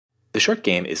The Short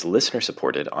Game is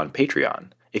listener-supported on Patreon.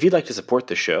 If you'd like to support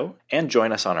the show and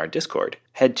join us on our Discord,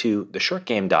 head to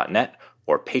theshortgame.net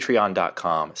or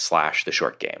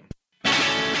patreon.com/theshortgame.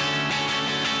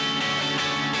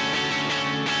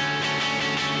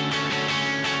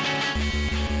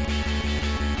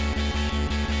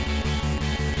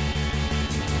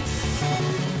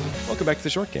 Welcome back to The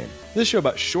Short Game. This is a show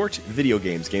about short video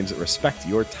games, games that respect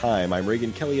your time. I'm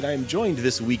Reagan Kelly, and I am joined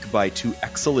this week by two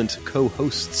excellent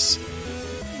co-hosts.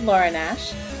 Laura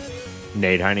Nash.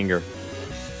 Nate Heininger.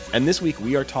 And this week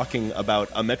we are talking about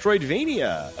a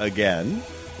Metroidvania again.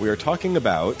 We are talking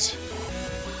about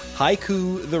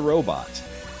Haiku the Robot,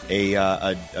 a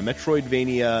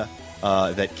Metroidvania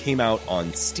that came out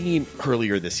on Steam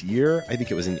earlier this year. I think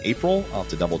it was in April. I'll have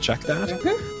to double check that.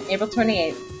 Mm-hmm. April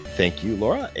 28th. Thank you,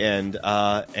 Laura, and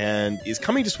is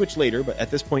coming to Switch later, but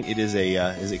at this point it is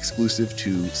is exclusive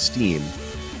to Steam.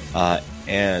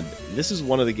 And this is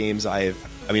one of the games I've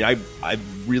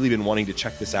really been wanting to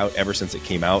check this out ever since it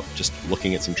came out. Just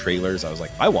looking at some trailers, I was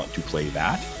like, I want to play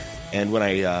that. And when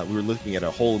we were looking at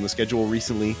a hole in the schedule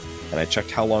recently, and I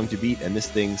checked How Long to Beat, and this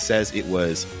thing says it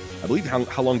was, I believe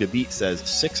How Long to Beat says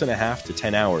 6.5 to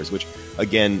 10 hours, which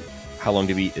again, How Long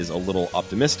to Beat is a little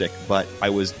optimistic, but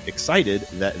I was excited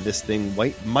that this thing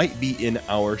might be in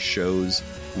our show's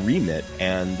remit,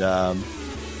 and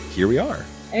here we are.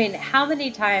 I mean, how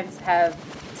many times have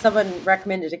someone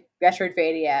recommended a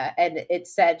Metroidvania and it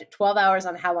said 12 hours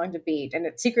on How Long to Beat, and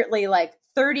it's secretly like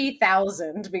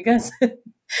 30,000 because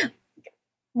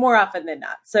more often than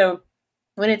not. So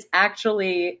when it's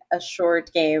actually a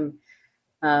short game,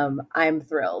 I'm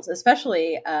thrilled.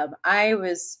 Especially, I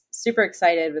was super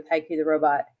excited with Haiku the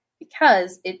Robot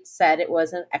because it said it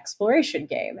was an exploration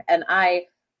game. And I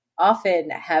often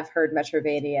have heard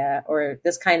Metroidvania or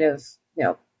this kind of,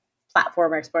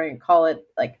 platform exploring, call it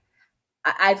like,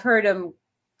 I've heard them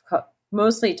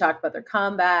mostly talk about their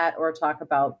combat or talk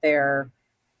about their,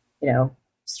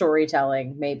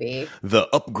 storytelling, maybe. The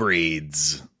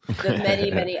upgrades. The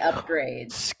many, many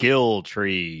upgrades. Skill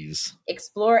trees.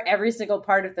 Explore every single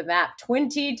part of the map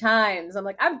 20 times. I'm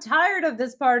like, I'm tired of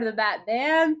this part of the map,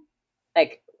 man.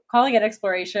 Like, calling it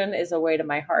exploration is a way to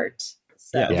my heart.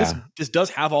 So. Yeah. This does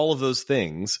have all of those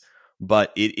things,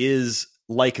 but it is,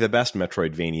 like the best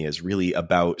Metroidvania, really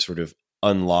about sort of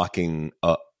unlocking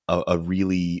a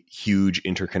really huge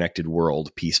interconnected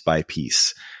world piece by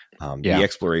piece. The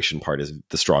exploration part is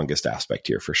the strongest aspect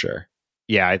here for sure.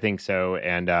 Yeah, I think so.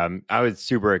 And I was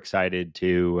super excited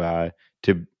to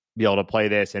be able to play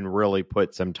this and really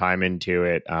put some time into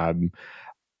it.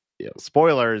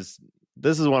 Spoilers,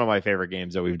 this is one of my favorite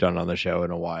games that we've done on the show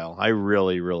in a while. I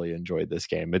really, really enjoyed this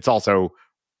game. It's also,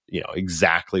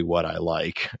 exactly what I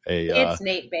like. It's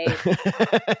Nate, babe.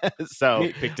 So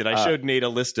Nate picked it. I showed Nate a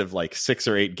list of like 6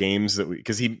 or 8 games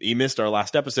because he missed our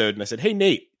last episode, and I said, "Hey,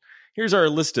 Nate, here's our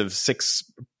list of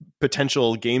 6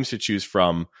 potential games to choose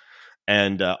from."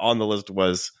 And on the list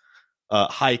was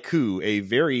Haiku, a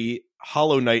very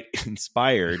Hollow Knight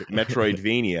inspired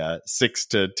Metroidvania, 6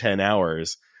 to 10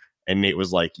 hours. And Nate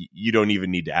was like, "You don't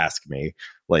even need to ask me.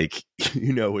 Like,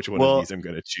 which one of these I'm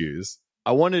going to choose."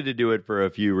 I wanted to do it for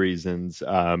a few reasons.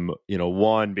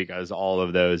 One, because all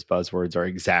of those buzzwords are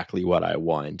exactly what I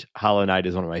want. Hollow Knight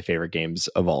is one of my favorite games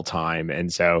of all time.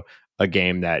 And so a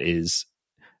game that is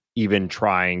even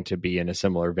trying to be in a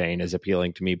similar vein is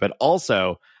appealing to me. But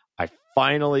also, I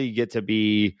finally get to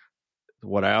be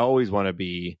what I always want to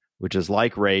be, which is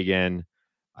like Reagan.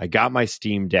 I got my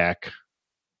Steam Deck,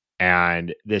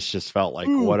 and this just felt like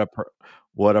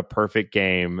what a perfect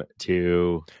game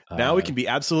to. Now we can be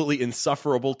absolutely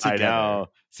insufferable together. I know.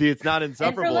 See, it's not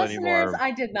insufferable and for listeners, anymore.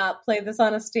 I did not play this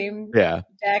on a Steam Deck.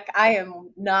 I am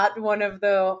not one of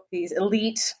these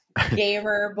elite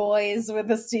gamer boys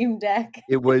with a Steam Deck.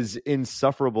 It was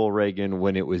insufferable, Reagan,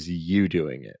 when it was you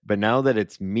doing it. But now that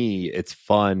it's me, it's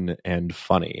fun and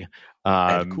funny.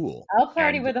 And cool. I'll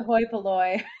party with a hoi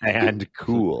polloi. And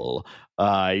cool. So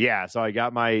I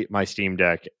got my Steam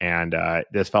Deck, and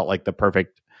this felt like the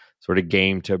perfect sort of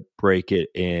game to break it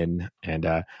in.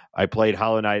 And I played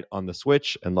Hollow Knight on the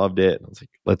Switch and loved it. And I was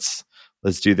like,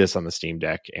 let's do this on the Steam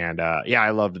Deck. And I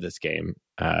loved this game.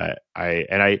 I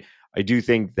do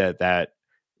think that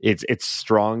its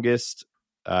strongest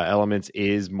elements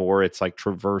is more it's like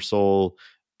traversal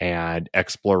and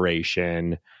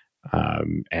exploration,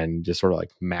 and just sort of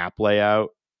like map layout.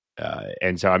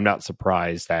 And so I'm not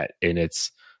surprised that in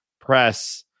its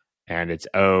press and its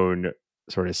own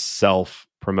sort of self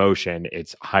promotion,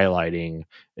 it's highlighting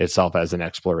itself as an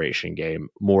exploration game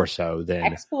more so than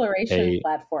exploration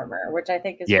platformer, which I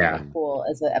think is really cool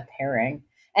as a pairing.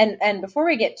 And before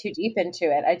we get too deep into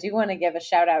it, I do want to give a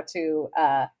shout out to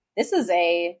this is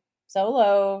a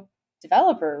solo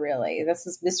developer, really. This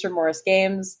is Mr. Morris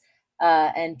Games,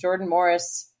 and Jordan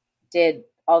Morris did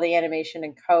all the animation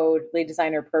and code, lead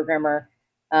designer, programmer,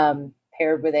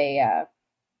 paired with the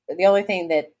only thing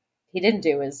that he didn't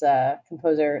do is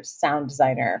composer, sound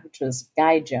designer, which was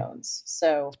Guy Jones.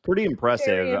 So It's pretty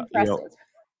impressive. very impressive.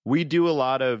 We do a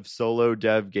lot of solo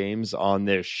dev games on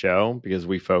this show because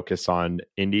we focus on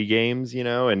indie games,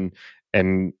 and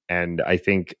I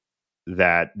think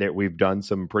that we've done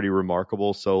some pretty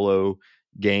remarkable solo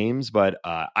games, but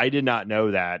I did not know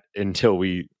that until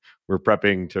we were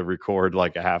prepping to record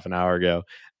like a half an hour ago,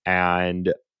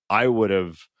 and I would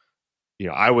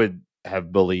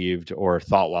have believed or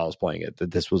thought while I was playing it that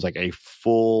this was like a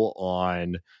full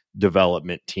on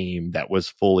development team that was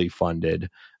fully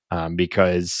funded.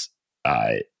 Because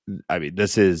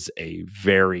this is a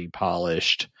very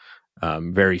polished,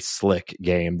 very slick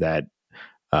game that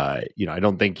I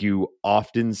don't think you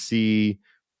often see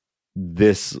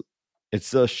this.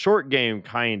 It's a short game,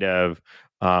 kind of,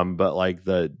 but like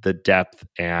the depth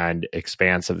and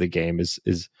expanse of the game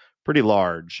is pretty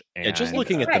large. And just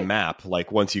looking at the map,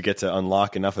 like once you get to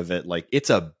unlock enough of it, like it's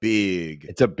a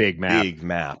big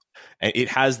map, and it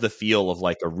has the feel of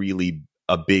like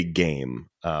a big game.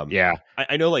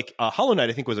 I know like Hollow Knight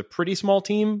I think was a pretty small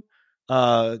team,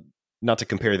 not to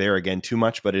compare there again too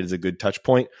much, but it is a good touch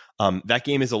point. That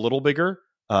game is a little bigger,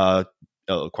 quite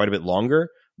a bit longer,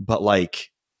 but like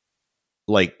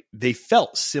they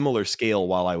felt similar scale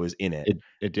while I was in it.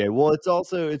 It did. Well,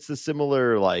 it's the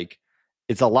similar, like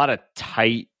it's a lot of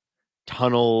tight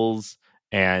tunnels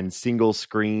and single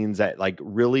screens that like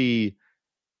really,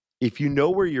 if you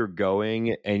know where you're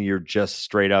going and you're just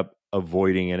straight up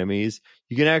avoiding enemies,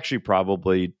 you can actually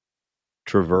probably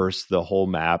traverse the whole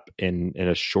map in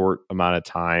a short amount of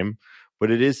time. But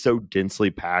it is so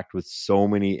densely packed with so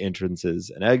many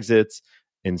entrances and exits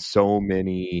and so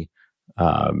many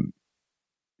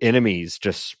enemies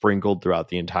just sprinkled throughout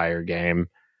the entire game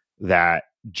that,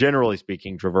 generally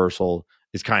speaking, traversal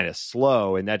is kind of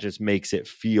slow, and that just makes it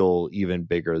feel even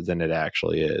bigger than it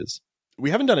actually is. We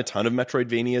haven't done a ton of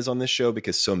Metroidvanias on this show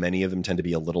because so many of them tend to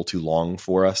be a little too long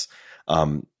for us.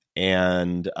 And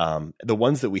the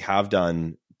ones that we have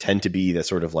done tend to be the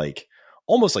sort of like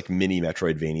almost like mini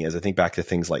Metroidvanias. I think back to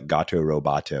things like Gato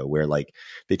Roboto, where like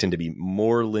they tend to be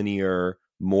more linear,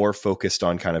 more focused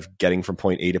on kind of getting from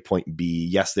point A to point B.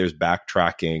 Yes, there's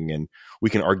backtracking, and we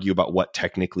can argue about what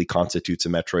technically constitutes a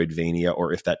Metroidvania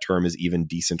or if that term is even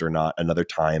decent or not another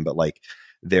time. But like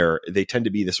they tend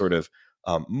to be the sort of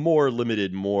more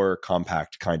limited, more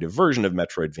compact kind of version of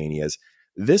Metroidvanias.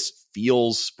 This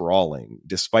feels sprawling,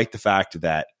 despite the fact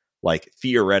that like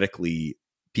theoretically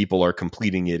people are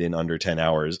completing it in under 10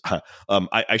 hours.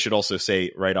 I should also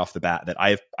say right off the bat that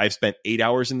I've spent 8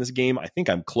 hours in this game. I think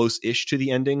I'm close-ish to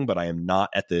the ending, but I am not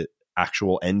at the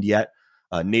actual end yet.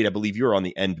 Nate, I believe you're on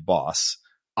the end boss.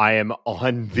 I am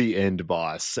on the end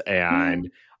boss, and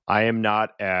I am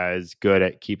not as good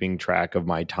at keeping track of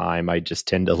my time. I just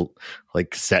tend to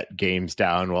like set games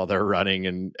down while they're running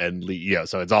and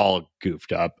so it's all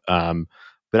goofed up.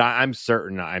 But I'm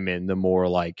certain I'm in the more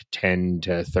like 10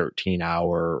 to 13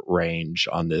 hour range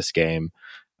on this game.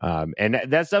 And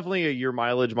that's definitely a your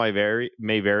mileage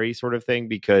may vary sort of thing,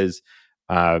 because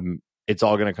it's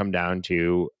all going to come down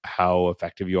to how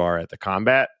effective you are at the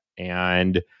combat.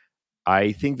 And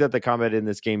I think that the combat in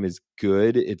this game is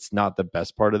good. It's not the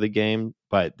best part of the game,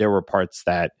 but there were parts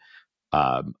that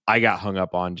I got hung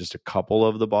up on, just a couple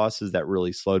of the bosses that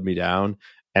really slowed me down.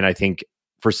 And I think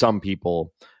for some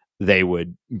people, they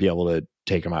would be able to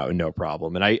take them out with no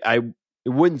problem. And it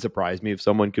wouldn't surprise me if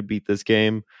someone could beat this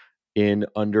game in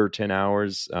under 10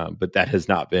 hours, but that has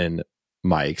not been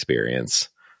my experience.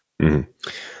 Mm-hmm.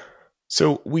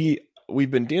 So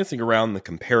we've been dancing around the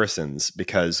comparisons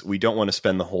because we don't want to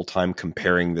spend the whole time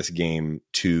comparing this game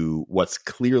to what's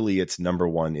clearly its number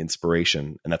one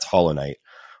inspiration, and that's Hollow Knight.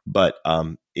 But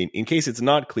in case it's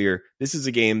not clear, this is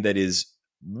a game that is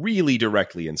really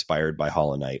directly inspired by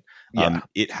Hollow Knight.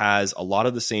 It has a lot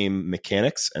of the same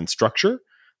mechanics and structure,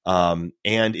 and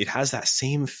it has that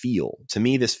same feel. To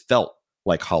me, this felt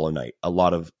like Hollow Knight a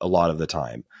lot of the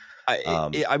time.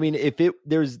 I mean,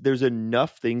 there's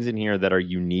enough things in here that are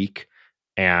unique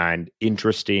and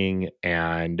interesting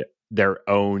and their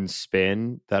own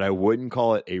spin that I wouldn't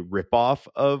call it a ripoff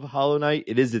of Hollow Knight.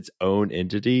 It is its own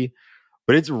entity,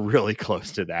 but it's really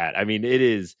close to that. I mean, it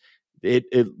is.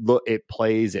 It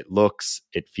plays, it looks,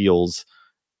 it feels,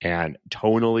 and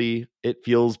tonally it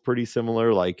feels pretty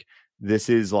similar. Like this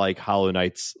is like Hollow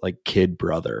Knight's like kid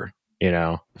brother,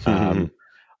 I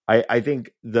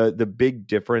think the big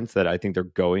difference that I think they're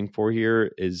going for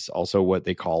here is also what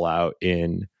they call out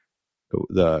in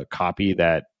the copy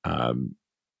that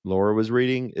Laura was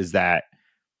reading, is that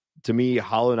to me,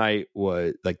 Hollow Knight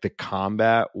was like the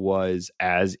combat was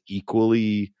as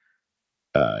equally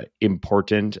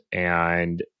important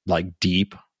and like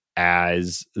deep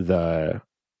as the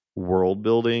world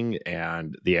building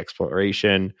and the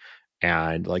exploration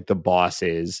and like the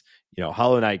bosses.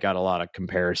 Hollow Knight got a lot of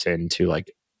comparison to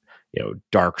like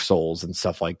Dark Souls and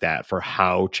stuff like that for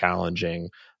how challenging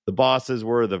the bosses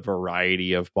were, the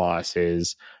variety of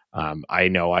bosses. I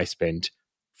know I spent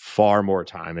far more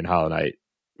time in Hollow Knight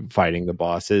fighting the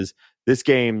bosses. This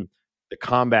game, the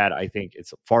combat, I think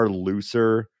it's far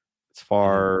looser. It's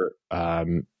far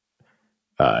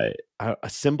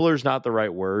simpler is not the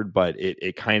right word, but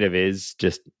it kind of is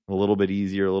just a little bit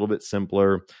easier, a little bit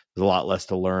simpler. There's a lot less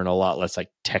to learn, a lot less like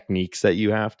techniques that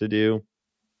you have to do.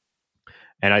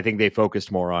 And I think they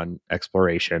focused more on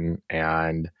exploration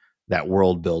and that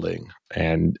world building.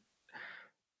 And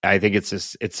I think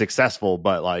it's successful,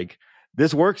 but like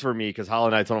this works for me because Hollow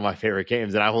Knight's one of my favorite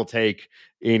games, and I will take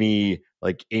any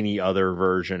other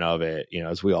version of it,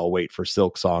 as we all wait for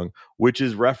Silksong, which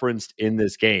is referenced in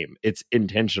this game. It's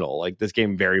intentional. Like this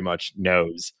game very much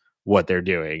knows what they're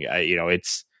doing.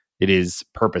 It is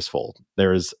purposeful.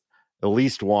 There's at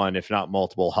least one, if not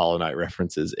multiple, Hollow Knight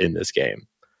references in this game.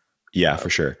 Yeah, for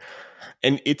sure.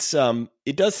 And it's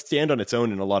it does stand on its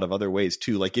own in a lot of other ways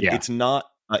too. Like it's not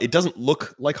it doesn't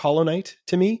look like Hollow Knight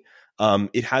to me.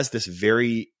 It has this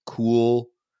very cool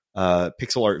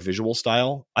pixel art visual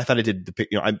style. I thought it did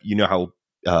how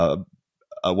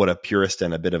what a purist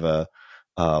and a bit of a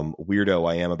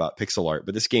weirdo I am about pixel art,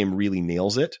 but this game really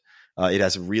nails it. It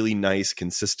has really nice,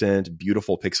 consistent,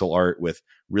 beautiful pixel art with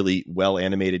really well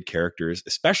animated characters,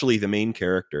 especially the main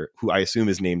character, who I assume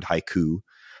is named Haiku.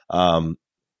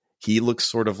 He looks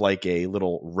sort of like a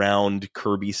little round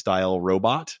Kirby style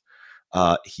robot.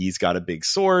 He's got a big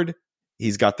sword.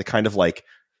 He's got the kind of like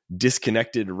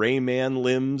disconnected Rayman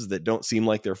limbs that don't seem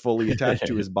like they're fully attached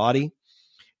to his body.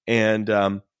 And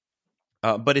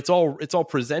but it's all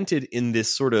presented in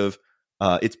this sort of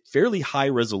it's fairly high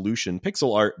resolution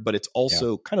pixel art, but it's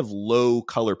also kind of low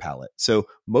color palette. So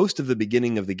most of the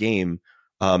beginning of the game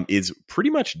is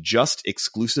pretty much just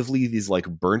exclusively these like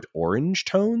burnt orange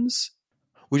tones,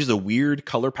 which is a weird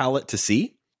color palette to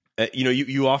see.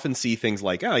 You often see things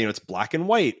like, it's black and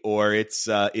white, or it's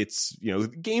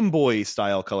Game Boy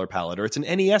style color palette, or it's an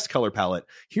NES color palette.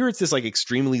 Here it's this like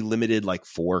extremely limited, like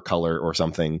 4-color or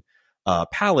something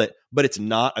palette, but it's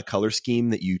not a color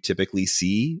scheme that you typically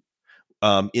see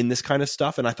in this kind of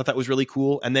stuff. And I thought that was really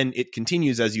cool. And then it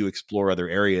continues as you explore other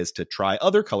areas to try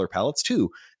other color palettes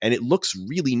too. And it looks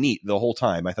really neat the whole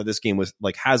time. I thought this game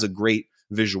has a great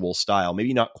visual style,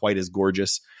 maybe not quite as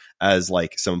gorgeous as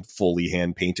like some fully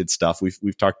hand painted stuff. We just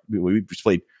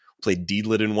played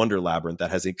Deedlit in Wonder Labyrinth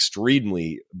that has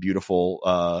extremely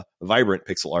beautiful, vibrant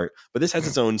pixel art, but this has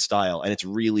its own style, and it's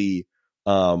really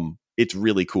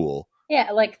cool.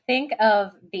 Yeah, like think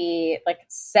of the like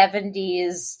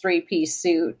 70s 3-piece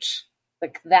suit.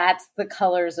 Like that's the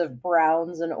colors of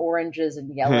browns and oranges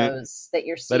and yellows that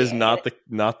you're seeing. That is not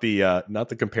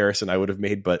the comparison I would have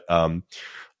made, but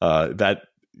that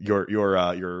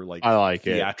your like I like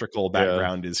theatrical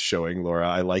background is showing, Laura.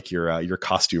 I like your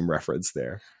costume reference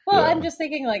there. Well, I'm just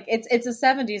thinking like it's a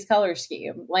 70s color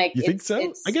scheme. Like you think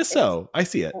so? I guess so. I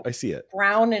see it.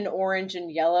 Brown and orange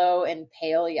and yellow and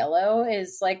pale yellow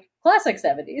is like classic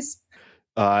 70s.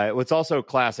 What's also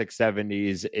classic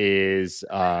 70s is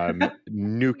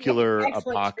nuclear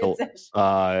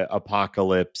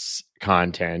apocalypse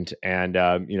content, and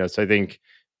so I think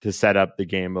to set up the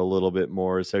game a little bit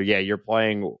more. So yeah, you're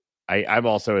playing. I'm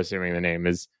also assuming the name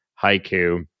is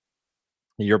Haiku.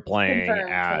 You're playing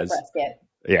as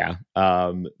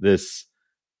this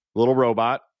little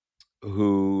robot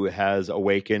who has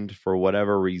awakened for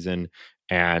whatever reason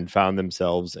and found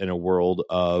themselves in a world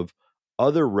of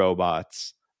other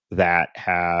robots that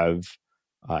have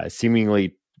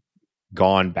seemingly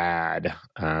gone bad.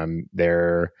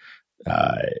 They're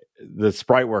the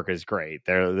sprite work is great.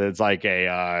 There's like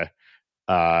a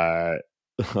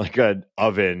like an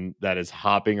oven that is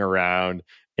hopping around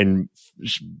and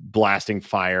blasting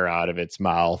fire out of its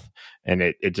mouth, and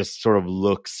it just sort of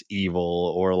looks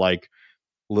evil, or like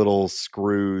little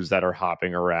screws that are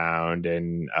hopping around,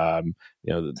 and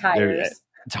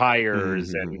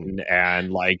tires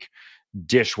and like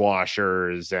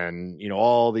dishwashers, and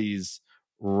all these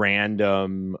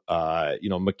random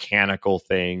mechanical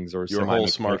things, or your whole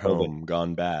smart home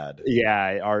gone bad.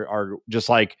 Are just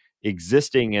like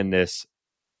existing in this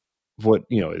what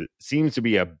it seems to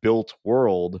be a built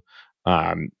world,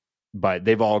 but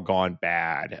they've all gone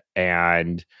bad,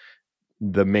 and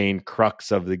the main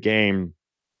crux of the game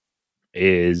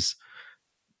is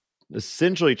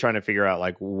essentially trying to figure out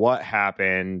like what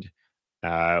happened,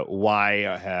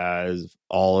 why has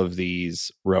all of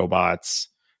these robots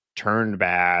turned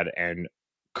bad, and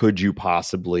could you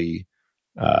possibly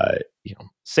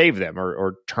save them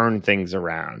or turn things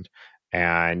around.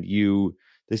 And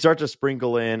they start to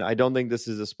sprinkle in, I don't think this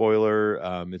is a spoiler,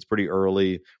 it's pretty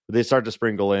early, but they start to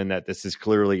sprinkle in that this is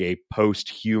clearly a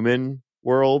post-human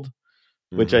world,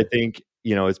 which I think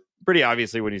is pretty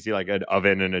obviously when you see like an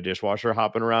oven and a dishwasher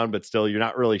hopping around, but still you're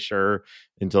not really sure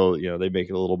until they make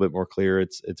it a little bit more clear.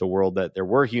 It's a world that there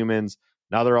were humans,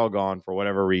 now they're all gone for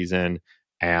whatever reason,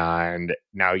 and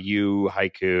now you,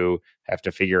 Haiku, have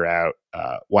to figure out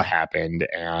what happened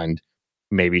and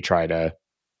maybe try to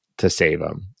save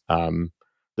them.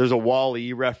 There's a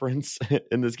Wall-E reference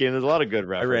in this game. There's a lot of good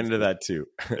references. I ran into that too.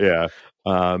 Yeah.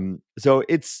 So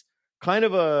it's kind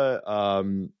of a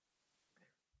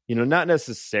not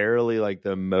necessarily like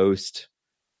the most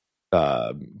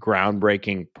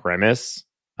groundbreaking premise,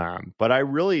 but I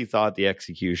really thought the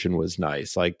execution was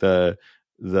nice. Like the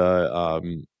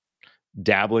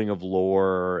dabbling of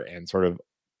lore and sort of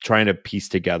trying to piece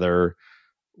together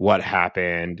what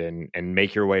happened and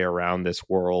make your way around this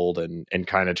world and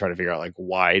kind of try to figure out like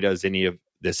why does any of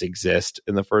this exist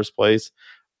in the first place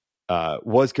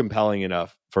was compelling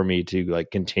enough for me to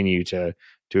like continue to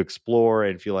explore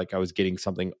and feel like I was getting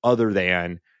something other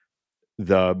than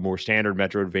the more standard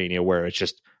Metroidvania where it's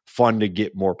just fun to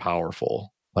get more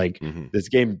powerful. Like this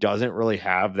game doesn't really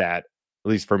have that,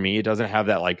 at least for me, it doesn't have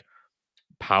that like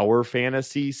power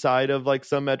fantasy side of like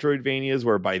some Metroidvanias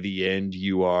where by the end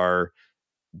you are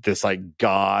this like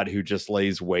god who just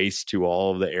lays waste to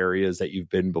all of the areas that you've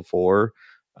been before.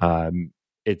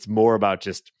 It's more about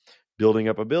just building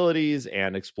up abilities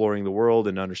and exploring the world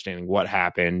and understanding what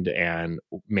happened and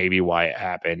maybe why it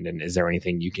happened and is there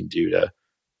anything you can do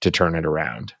to turn it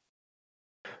around.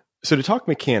 So to talk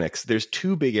mechanics, there's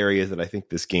two big areas that I think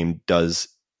this game does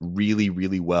really,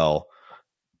 really well.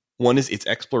 One is its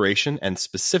exploration and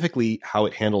specifically how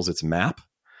it handles its map.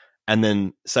 And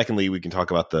then secondly, we can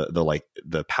talk about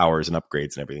the powers and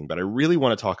upgrades and everything. But I really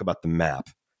want to talk about the map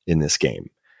in this game.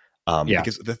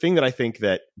 Because the thing that I think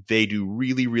that they do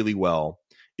really, really well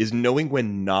is knowing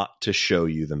when not to show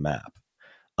you the map.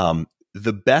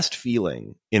 The best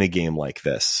feeling in a game like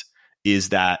this is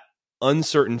that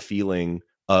uncertain feeling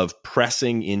of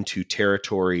pressing into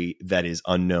territory that is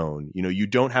unknown. You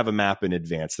don't have a map in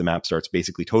advance. The map starts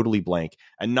basically totally blank.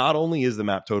 And not only is the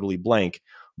map totally blank,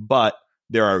 but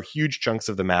there are huge chunks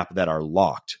of the map that are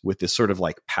locked with this sort of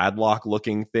like padlock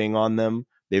looking thing on them.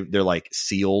 They're like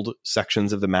sealed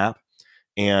sections of the map.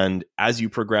 And as you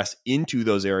progress into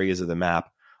those areas of the map,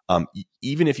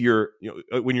 even if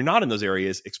when you're not in those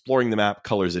areas, exploring the map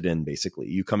colors it in, basically.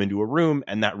 You come into a room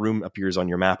and that room appears on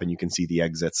your map and you can see the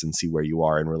exits and see where you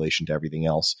are in relation to everything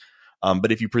else.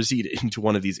 But if you proceed into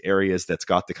one of these areas that's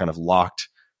got the kind of locked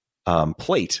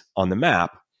plate on the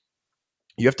map,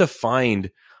 you have to find,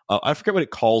 I forget what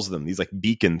it calls them, these like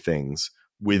beacon things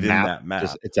within that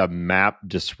map. It's a map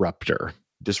disruptor.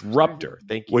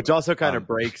 Thank you. Which also kind of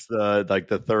breaks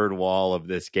the third wall of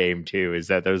this game too, is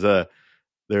that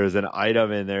there's an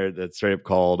item in there that's straight up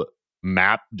called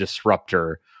map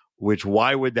disruptor, which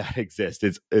why would that exist?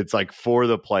 It's like for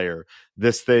the player,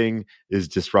 this thing is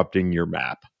disrupting your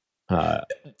map.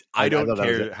 I don't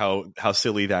care how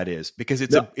silly that is, because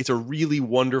it's a really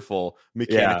wonderful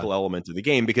mechanical element of the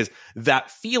game, because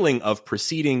that feeling of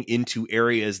proceeding into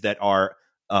areas that are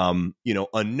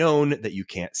unknown, that you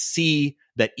can't see,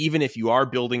 that even if you are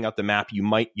building out the map, you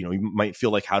might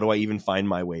feel like, how do I even find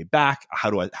my way back? How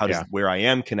does where I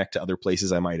am connect to other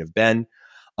places I might have been?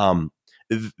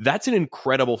 That's an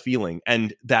incredible feeling.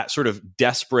 And that sort of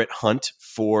desperate hunt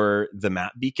for the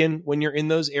map beacon when you're in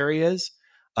those areas,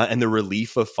 and the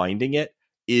relief of finding it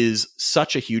is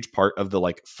such a huge part of the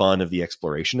like fun of the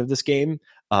exploration of this game.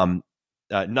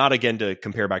 Not again to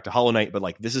compare back to Hollow Knight, but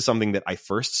like this is something that I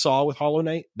first saw with Hollow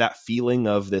Knight, that feeling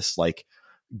of this like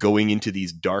going into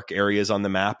these dark areas on the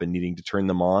map and needing to turn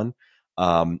them on.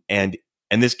 And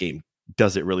this game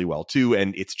does it really well too.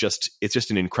 And it's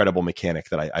just an incredible mechanic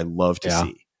that I love to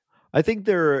see. I think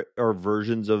there are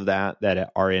versions of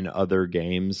that are in other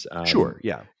games. Sure,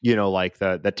 yeah. Like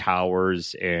the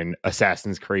towers in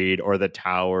Assassin's Creed, or the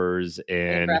towers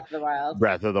in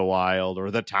Breath of the Wild, or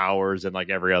the towers in like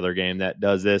every other game that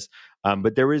does this.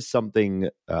 But there is something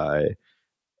that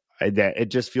it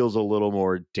just feels a little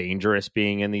more dangerous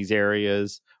being in these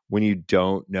areas when you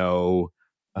don't know.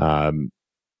 In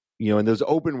those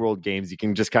open world games, you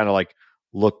can just kind of like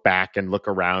look back and look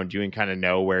around you and kind of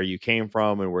know where you came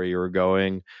from and where you were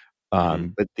going.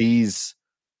 But these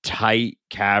tight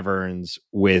caverns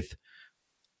with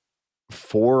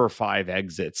 4 or 5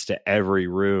 exits to every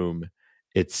room,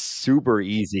 it's super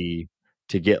easy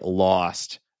to get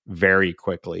lost very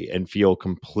quickly and feel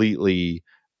completely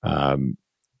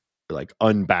like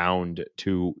unbound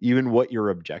to even what your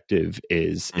objective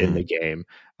is in the game,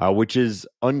 which is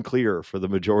unclear for the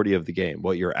majority of the game,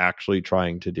 what you're actually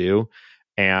trying to do.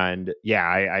 And yeah,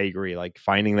 I agree. Like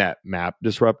finding that map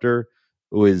disruptor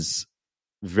was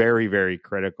very, very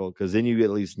critical, because then you at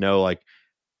least know, like,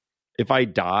 if I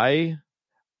die,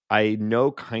 I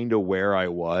know kind of where I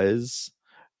was,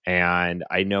 and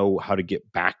I know how to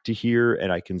get back to here,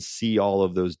 and I can see all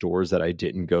of those doors that I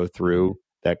didn't go through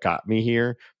that got me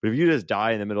here. But if you just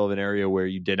die in the middle of an area where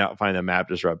you did not find the map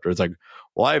disruptor, it's like,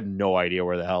 well, I have no idea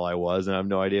where the hell I was, and I have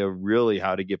no idea really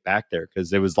how to get back there,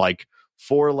 because it was like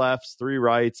 4 lefts, 3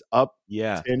 rights, up.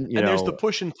 Yeah. 10, and there's the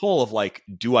push and pull of like,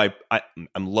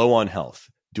 I'm low on health.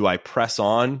 Do I press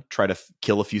on, try to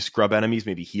kill a few scrub enemies,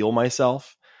 maybe heal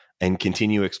myself and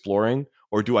continue exploring?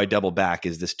 Or do I double back?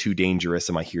 Is this too dangerous?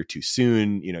 Am I here too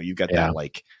soon? You know, you got that,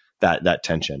 like that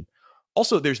tension.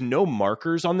 Also, there's no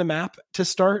markers on the map to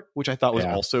start, which I thought was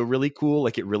also really cool.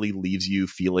 Like, it really leaves you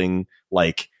feeling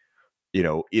like, you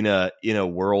know, in a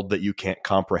world that you can't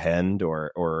comprehend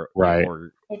or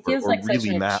it feels like really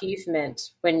such an achievement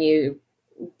when you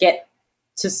get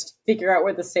to figure out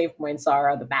where the save points are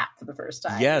on the map for the first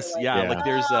time. Yes, like, like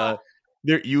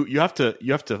there's you have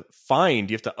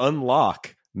to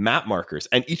unlock map markers,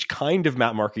 and each kind of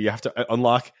map marker you have to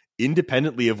unlock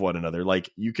independently of one another. Like,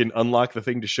 you can unlock the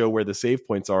thing to show where the save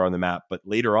points are on the map, but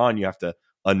later on you have to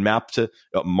unmap to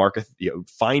mark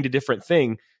find a different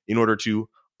thing in order to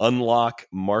unlock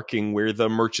marking where the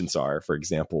merchants are, for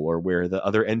example, or where the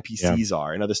other NPCs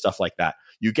are, and other stuff like that.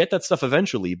 You get that stuff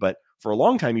eventually, but for a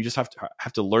long time you just have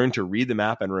to learn to read the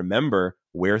map and remember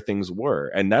where things were,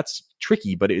 and that's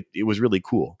tricky, but it was really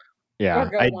cool. Yeah, or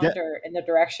go wander in the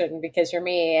direction because you're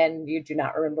me and you do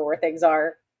not remember where things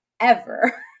are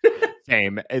ever.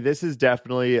 Same. This is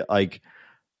definitely like,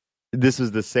 this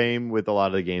is the same with a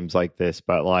lot of the games like this,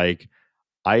 but like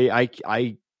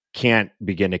I can't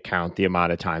begin to count the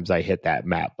amount of times I hit that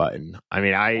map button. I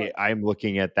mean, I'm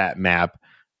looking at that map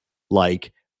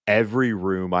like every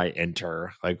room I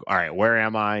enter, like, all right, where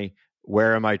am I?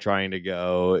 Where am I trying to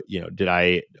go? You know, did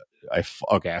I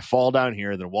fall down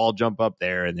here, then wall jump up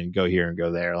there, and then go here and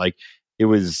go there. Like, it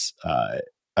was,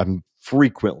 I'm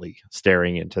frequently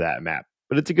staring into that map,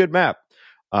 but it's a good map.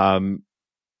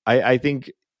 I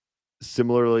think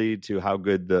similarly to how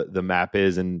good the map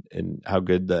is and how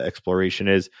good the exploration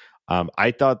is,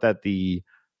 I thought that the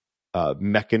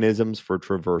mechanisms for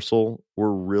traversal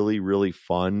were really, really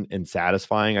fun and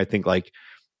satisfying. I think like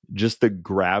just the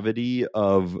gravity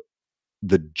of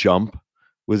the jump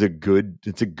was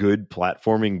it's a good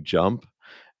platforming jump.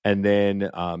 And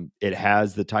then it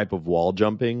has the type of wall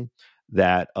jumping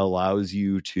that allows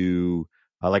you to,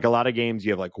 like a lot of games,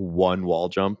 you have like one wall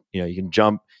jump. You know, you can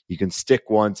jump, you can stick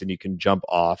once, and you can jump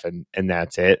off, and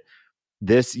that's it.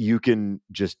 This, you can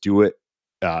just do it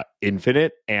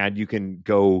infinite, and you can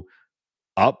go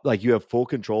up, like you have full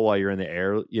control while you're in the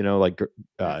air. You know, like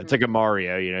it's like a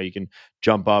Mario. You know, you can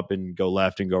jump up and go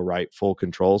left and go right, full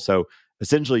control. So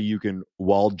essentially, you can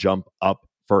wall jump up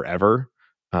forever.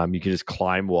 You can just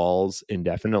climb walls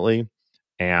indefinitely,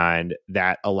 and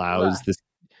that allows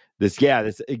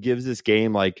it gives this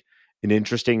game like an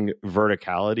interesting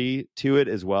verticality to it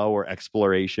as well, where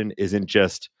exploration isn't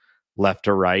just left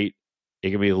to right. It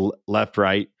can be left,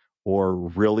 right, or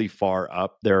really far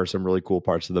up. There are some really cool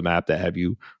parts of the map that have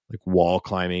you like wall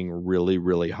climbing really,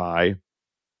 really high.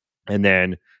 And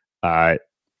then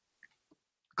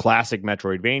classic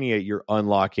Metroidvania, you're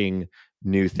unlocking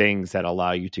new things that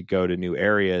allow you to go to new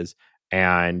areas.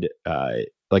 And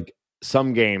like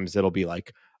some games, it'll be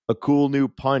like a cool new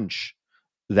punch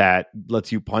that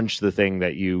lets you punch the thing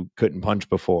that you couldn't punch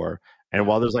before. And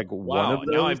while there's like one of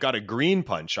those, now I've got a green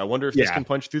punch. I wonder if this can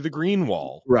punch through the green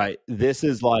wall. Right. This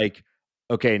is like,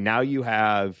 okay, now you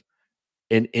have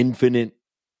an infinite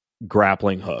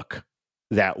grappling hook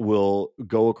that will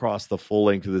go across the full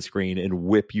length of the screen and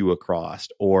whip you across.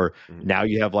 Or now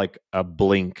you have like a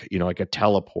blink, you know, like a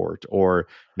teleport, or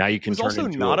now you can turn also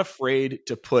into not afraid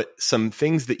to put some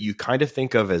things that you kind of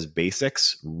think of as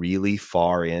basics really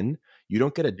far in. You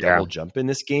don't get a double jump in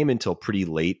this game until pretty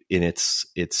late in its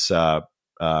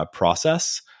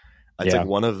process. It's like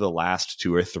one of the last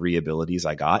 2 or 3 abilities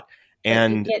I got.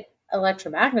 And you get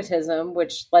electromagnetism,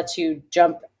 which lets you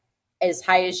jump as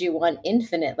high as you want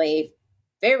infinitely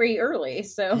very early.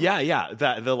 So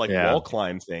the wall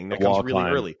climb thing that comes really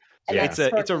early. And Yeah. that's It's a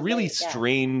sort of really great, yeah.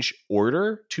 strange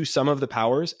order to some of the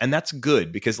powers, and that's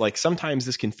good because like sometimes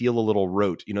this can feel a little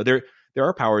rote. You know, there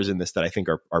are powers in this that I think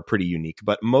are pretty unique,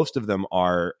 but most of them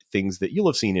are things that you'll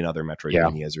have seen in other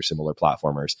Metroidvanias or similar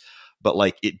platformers. But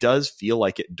like it does feel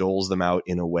like it doles them out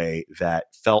in a way that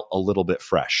felt a little bit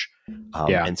fresh.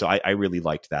 And so I really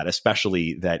liked that,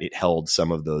 especially that it held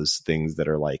some of those things that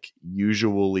are like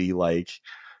usually like,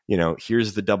 you know,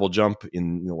 here's the double jump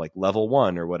in, you know, like level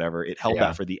 1 or whatever. It held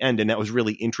that for the end. And that was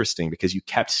really interesting because you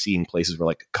kept seeing places where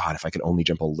like, God, if I could only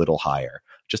jump a little higher,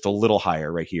 just a little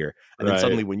higher right here. And then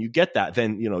suddenly when you get that,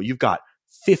 then, you know, you've got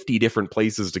 50 different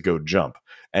places to go jump.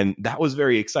 And that was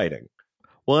very exciting.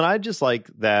 Well, and I just like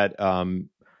that,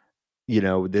 you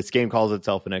know, this game calls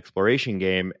itself an exploration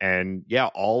game. And yeah,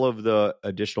 all of the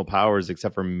additional powers,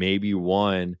 except for maybe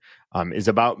one, is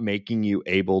about making you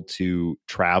able to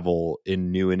travel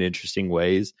in new and interesting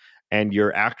ways. And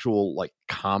your actual like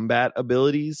combat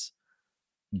abilities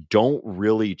don't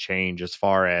really change as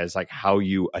far as like how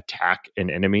you attack an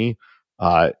enemy.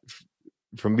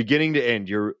 From beginning to end,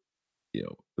 you're, you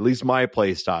know, at least my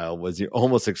play style was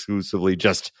almost exclusively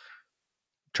just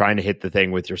trying to hit the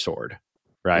thing with your sword,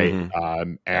 right?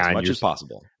 And as much as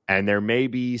possible. And there may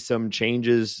be some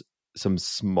changes, some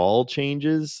small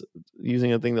changes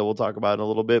using a thing that we'll talk about in a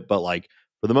little bit, but like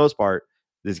for the most part,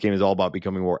 this game is all about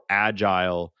becoming more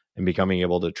agile and becoming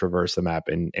able to traverse the map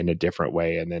in a different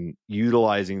way, and then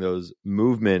utilizing those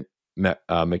movement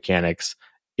mechanics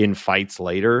in fights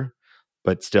later,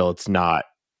 but still it's not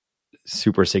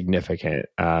super significant.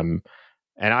 And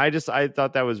I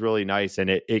thought that was really nice, and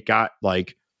it got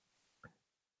like,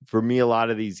 for me, a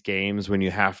lot of these games when you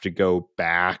have to go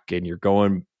back and you're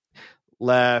going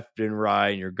left and right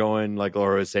and you're going, like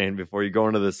Laura was saying before, you're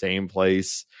going to the same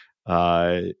place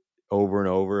over and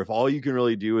over. If all you can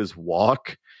really do is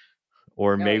walk,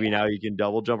 or maybe now you can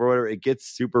double jump or whatever, it gets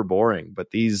super boring.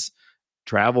 But these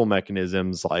travel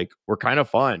mechanisms like were kind of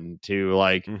fun to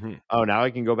like, oh, now I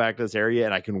can go back to this area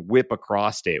and I can whip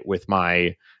across it with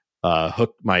my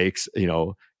hook, my, you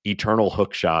know, eternal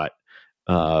hook shot.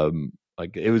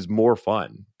 Like it was more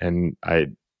fun, and I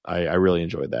really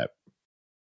enjoyed that.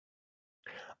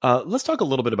 Let's talk a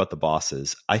little bit about the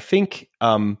bosses. I think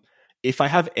if I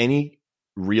have any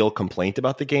real complaint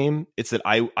about the game, it's that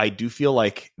I do feel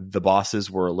like the bosses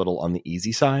were a little on the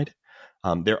easy side.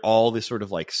 They're all this sort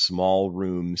of like small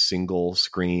room, single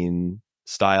screen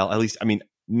style. At least, I mean,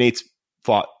 Nate's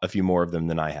fought a few more of them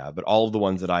than I have, but all of the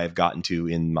ones that I have gotten to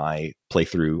in my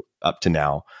playthrough up to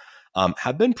now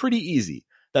have been pretty easy.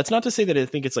 That's not to say that I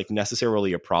think it's like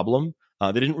necessarily a problem.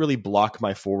 They didn't really block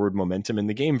my forward momentum in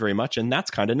the game very much, and that's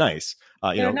kind of nice.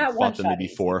 You know, fought them maybe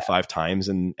 4 or 5 times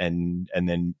and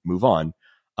then move on.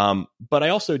 But I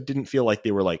also didn't feel like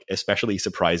they were like especially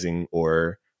surprising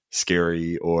or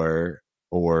scary or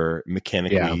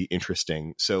mechanically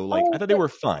interesting. So like I thought they were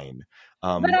fine.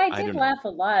 But I did laugh a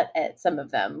lot at some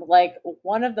of them. Like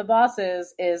one of the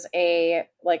bosses is a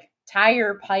like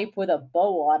tire pipe with a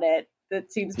bow on it that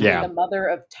seems to be the mother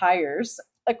of tires.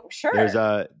 Like sure, there's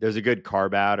a good car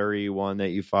battery one that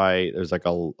you fight. There's like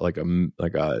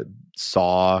a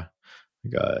saw,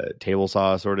 like a table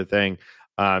saw sort of thing.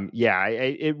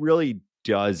 It really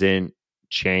doesn't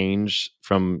change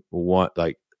from what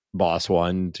like boss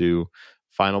 1 to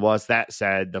final boss. That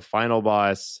said, the final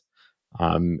boss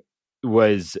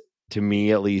was, to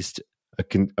me at least,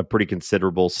 a pretty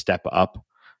considerable step up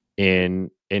in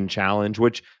challenge,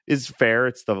 which is fair.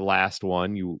 It's the last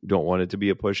one. You don't want it to be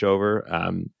a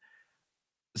pushover.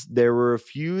 There were a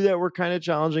few that were kind of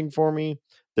challenging for me.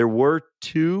 There were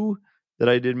 2 that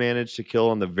I did manage to kill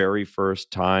on the very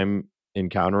first time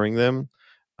encountering them.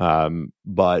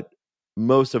 But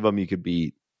most of them you could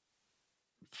beat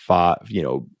 3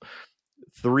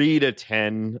 to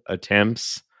 10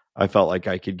 attempts. I felt like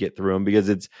I could get through them because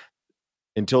it's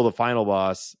until the final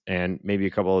boss and maybe a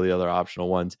couple of the other optional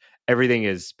ones, everything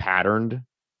is patterned.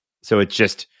 So it's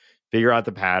just figure out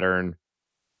the pattern.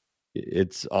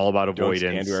 It's all about avoidance.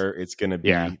 Don't stand where it's going to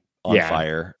be on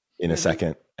fire in a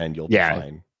second, and you'll be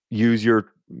fine. Use your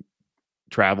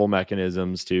travel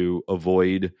mechanisms to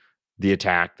avoid the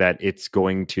attack that it's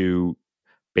going to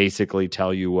basically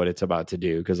tell you what it's about to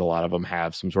do, because a lot of them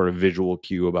have some sort of visual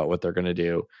cue about what they're going to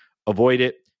do. Avoid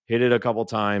it, hit it a couple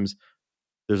times.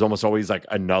 There's almost always like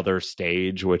another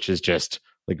stage, which is just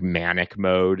like manic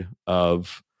mode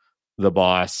of the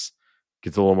boss.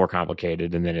 Gets a little more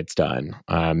complicated, and then it's done.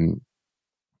 I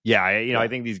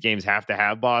think these games have to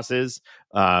have bosses,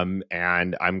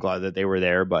 and I'm glad that they were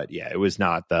there. But yeah, it was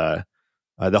not the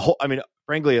whole. I mean,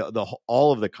 frankly,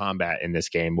 all of the combat in this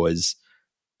game was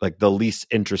like the least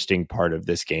interesting part of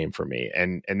this game for me,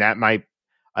 and that might.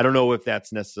 I don't know if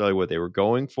that's necessarily what they were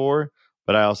going for,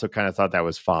 but I also kind of thought that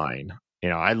was fine.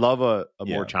 I love a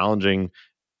more challenging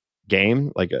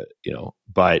game,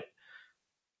 but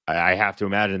I have to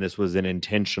imagine this was an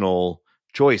intentional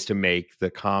choice to make the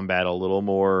combat a little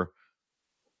more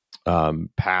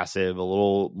passive, a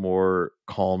little more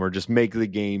calm, or just make the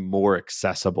game more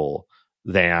accessible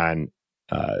than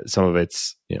some of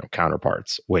its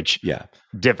counterparts, which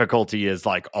difficulty is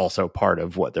like also part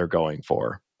of what they're going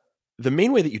for. The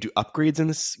main way that you do upgrades in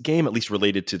this game, at least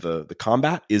related to the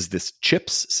combat, is this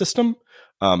chips system.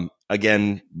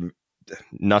 Again,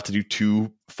 not to do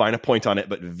too fine a point on it,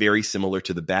 but very similar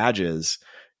to the badges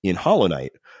in Hollow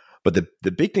Knight. But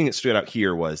the big thing that stood out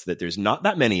here was that there's not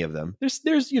that many of them.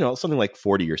 There's something like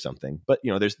 40 or something, but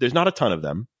there's not a ton of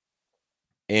them.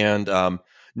 And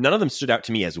none of them stood out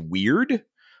to me as weird.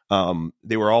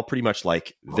 They were all pretty much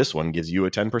like, this one gives you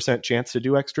a 10% chance to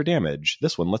do extra damage.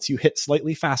 This one lets you hit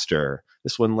slightly faster.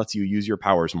 This one lets you use your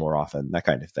powers more often, that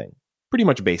kind of thing. Pretty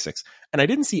much basics. And I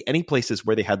didn't see any places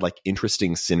where they had like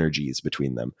interesting synergies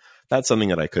between them. That's something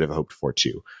that I could have hoped for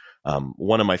too.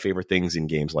 One of my favorite things in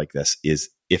games like this is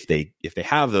if they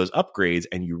have those upgrades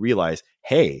and you realize,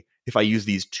 hey, if I use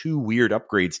these two weird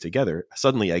upgrades together,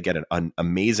 suddenly I get an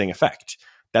amazing effect.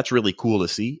 That's really cool to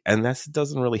see. And this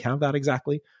doesn't really have that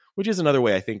exactly, which is another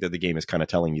way I think that the game is kind of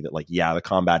telling you that, like, yeah, the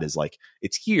combat is like,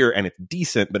 it's here and it's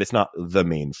decent, but it's not the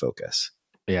main focus.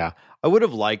 Yeah. I would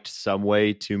have liked some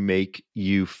way to make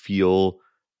you feel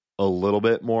a little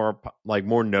bit more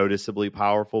noticeably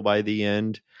powerful by the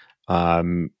end. I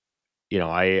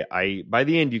by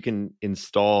the end you can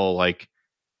install, like,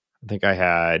 I think I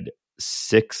had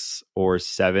 6 or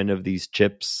 7 of these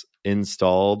chips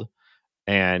installed.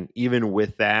 And even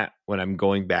with that, when I'm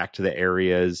going back to the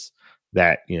areas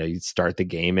that, you start the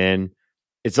game in,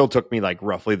 it still took me like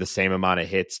roughly the same amount of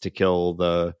hits to kill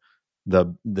the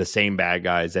same bad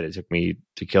guys that it took me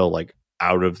to kill, like,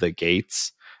 out of the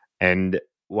gates. And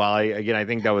while I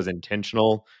think that was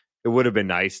intentional, it would have been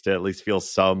nice to at least feel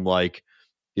some, like,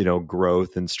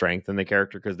 growth and strength in the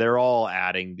character, because they're all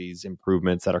adding these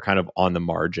improvements that are kind of on the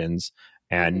margins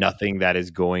and nothing that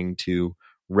is going to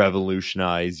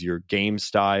revolutionize your game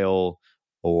style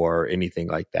or anything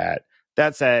like that.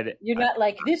 That said, you're not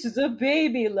like, this is a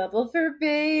baby level for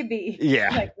baby. Yeah.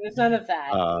 Like, there's none of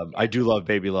that. I do love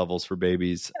baby levels for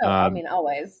babies.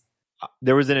 Always.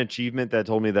 There was an achievement that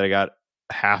told me that I got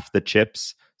half the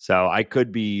chips. So I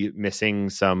could be missing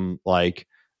some, like,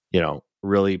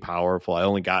 really powerful. I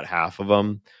only got half of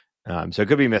them. So it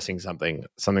could be missing something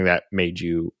that made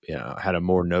you, had a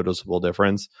more noticeable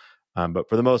difference. But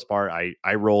for the most part,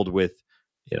 I rolled with,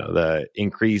 the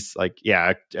increase, like,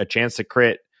 a chance to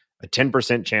crit, a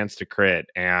 10% chance to crit,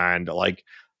 and like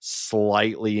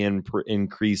slightly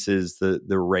increases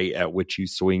the rate at which you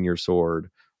swing your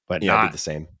sword, but not the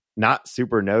same, not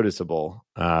super noticeable.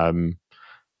 So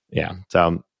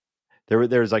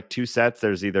there's like 2 sets.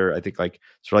 There's either, I think, like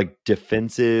sort of like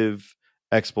defensive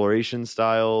exploration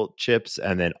style chips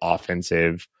and then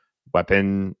offensive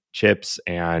weapon chips.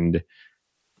 And,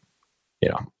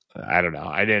 I don't know.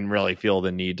 I didn't really feel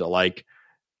the need to like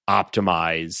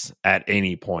optimize at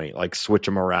any point, like switch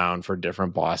them around for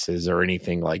different bosses or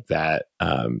anything like that.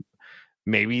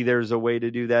 Maybe there's a way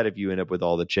to do that if you end up with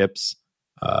all the chips.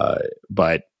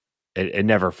 But it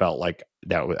never felt like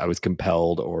that I was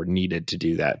compelled or needed to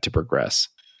do that to progress.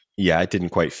 Yeah, it didn't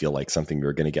quite feel like something you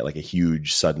were going to get like a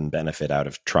huge sudden benefit out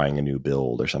of trying a new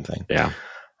build or something. Yeah.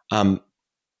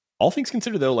 All things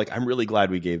considered, though, like, I'm really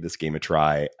glad we gave this game a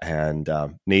try. And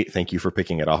Nate, thank you for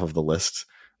picking it off of the list.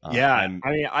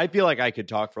 I feel like I could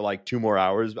talk for like 2 more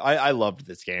hours. I loved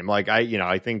this game. Like,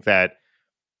 I think that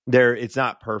it's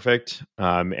not perfect.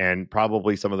 And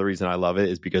probably some of the reason I love it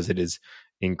is because it is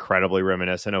incredibly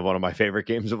reminiscent of one of my favorite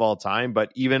games of all time.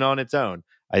 But even on its own,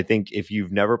 I think if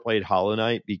you've never played Hollow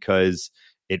Knight, because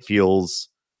it feels,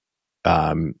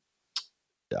 I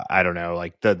don't know,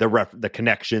 like the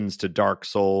connections to Dark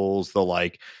Souls,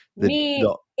 I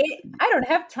don't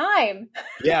have time.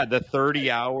 Yeah, the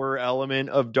 30-hour element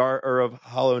of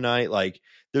Hollow Knight, like,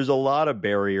 there's a lot of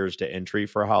barriers to entry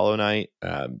for Hollow Knight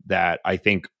that I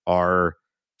think are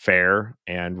fair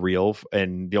and real.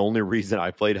 And the only reason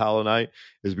I played Hollow Knight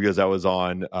is because I was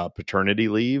on paternity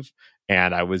leave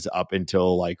and I was up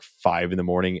until like 5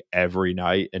 a.m. every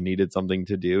night and needed something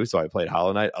to do. So I played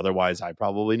Hollow Knight. Otherwise, I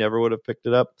probably never would have picked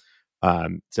it up.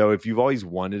 So if you've always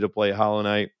wanted to play Hollow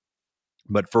Knight,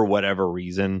 but for whatever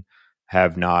reason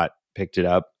have not picked it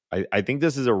up, I think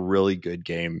this is a really good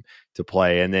game to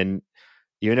play. And then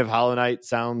even if Hollow Knight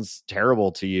sounds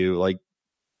terrible to you, like,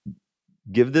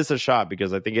 give this a shot,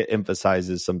 because I think it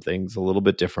emphasizes some things a little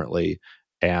bit differently.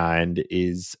 and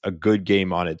is a good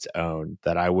game on its own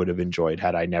that I would have enjoyed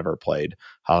had I never played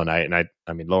Hollow Knight. And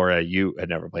I mean, Laura, you had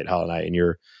never played Hollow Knight, and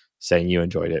you're saying you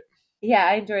enjoyed it. Yeah,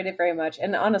 I enjoyed it very much.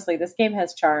 And honestly, this game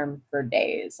has charm for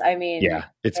days. I mean, Yeah,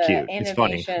 it's the cute. It's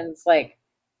funny. animations, like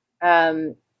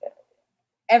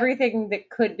everything that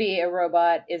could be a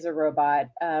robot is a robot.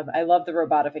 I love the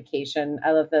robotification.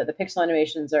 I love the pixel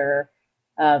animations are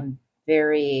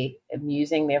very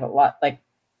amusing. They have a lot, like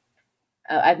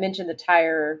I've mentioned the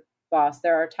tire boss.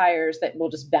 There are tires that will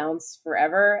just bounce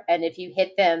forever, and if you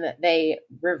hit them, they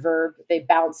reverb, they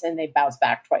bounce, and they bounce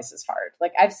back twice as hard.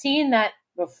 Like I've seen that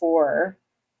before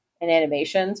in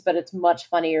animations, but it's much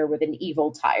funnier with an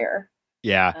evil tire.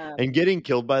 Yeah, and getting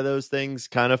killed by those things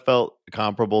kind of felt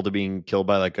comparable to being killed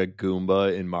by like a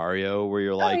Goomba in Mario, where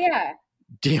you're like, oh yeah,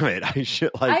 damn it, I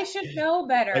should know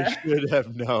better. I should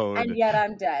have known. And yet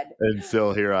I'm dead. And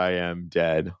still here I am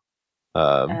dead.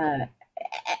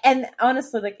 And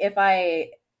honestly, like if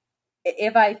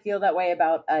I feel that way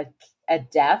about a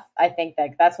death, I think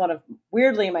that that's one of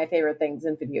weirdly my favorite things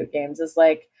in video games is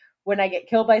like when I get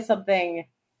killed by something,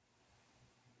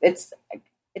 it's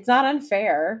not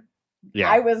unfair.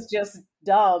 Yeah. I was just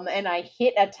dumb and I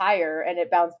hit a tire and it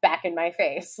bounced back in my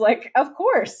face. Like, of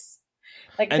course.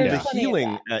 Like, and the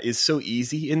healing is so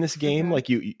easy in this game. Mm-hmm. Like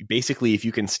you basically, if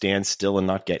you can stand still and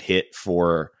not get hit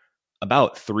for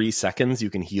about 3 seconds,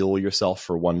 you can heal yourself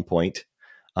for 1 point.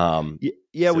 So we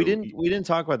didn't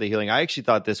talk about the healing. I actually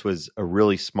thought this was a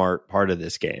really smart part of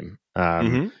this game.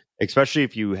 Especially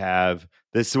if you have,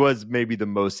 this was maybe the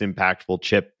most impactful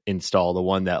chip install, the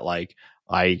one that like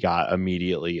I got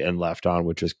immediately and left on,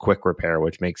 which is quick repair,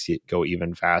 which makes it go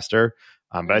even faster.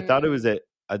 But I thought it was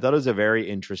a very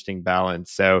interesting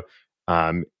balance. So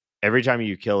every time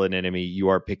you kill an enemy, you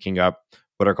are picking up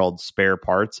what are called spare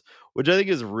parts, which I think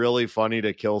is really funny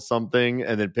to kill something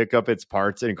and then pick up its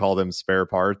parts and call them spare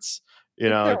parts. You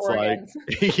know, it's organs.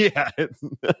 Like, yeah,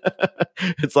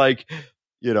 it's like,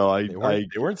 you know, they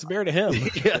weren't spare to him.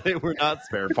 Yeah, they were not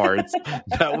spare parts.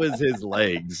 That was his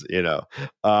legs, you know.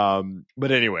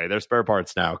 But anyway, they're spare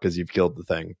parts now because you've killed the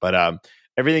thing. But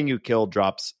everything you kill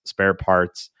drops spare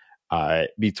parts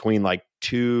between like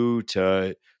 2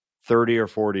 to 30 or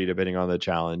 40, depending on the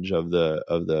challenge of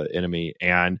the enemy.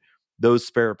 And those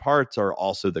spare parts are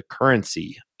also the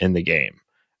currency in the game.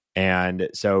 And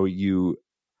so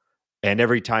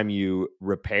every time you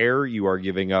repair, you are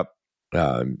giving up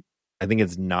I think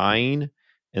it's 9,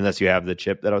 unless you have the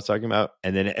chip that I was talking about.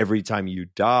 And then every time you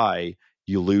die,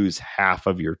 you lose half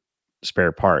of your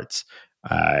spare parts.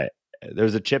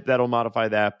 There's a chip that'll modify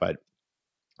that, but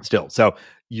still. So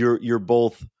you're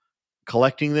both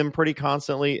collecting them pretty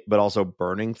constantly, but also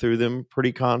burning through them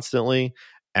pretty constantly.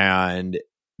 And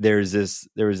there was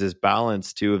this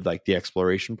balance too of like the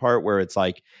exploration part where it's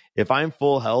like, if I'm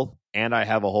full health and I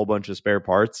have a whole bunch of spare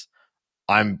parts,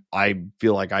 I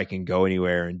feel like I can go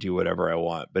anywhere and do whatever I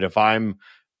want. But if I'm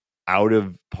out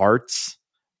of parts,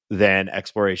 then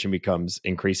exploration becomes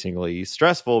increasingly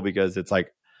stressful because it's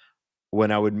like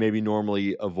when I would maybe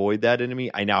normally avoid that enemy,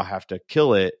 I now have to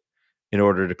kill it in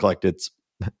order to collect its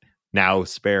now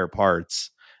spare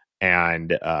parts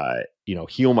and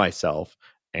heal myself.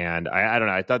 And I don't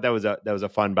know. I thought that was a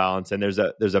fun balance. And there's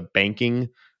a banking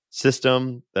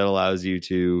system that allows you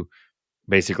to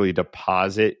basically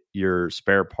deposit your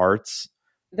spare parts.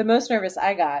 The most nervous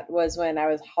I got was when I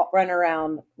was running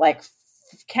around like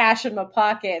cash in my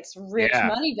pockets, rich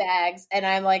money bags, and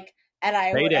I'm like, and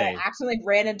I accidentally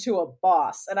ran into a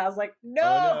boss, and I was like, no.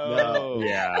 Oh, no.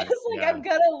 Yeah, I was like, I'm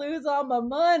gonna lose all my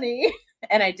money,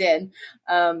 and I did,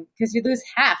 because you lose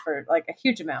half or like a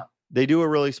huge amount. They do a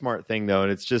really smart thing though,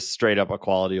 and it's just straight up a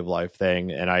quality of life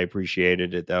thing, and I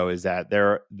appreciated it though. Is that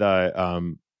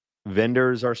the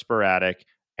vendors are sporadic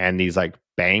and these like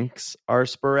banks are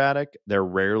sporadic. They're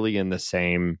rarely in the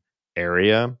same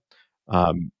area.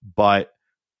 But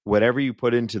whatever you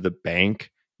put into the bank,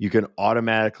 you can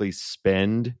automatically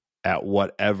spend at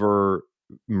whatever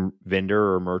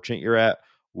vendor or merchant you're at,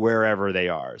 wherever they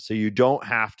are. So you don't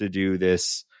have to do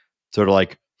this sort of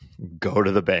like go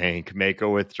to the bank, make a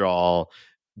withdrawal,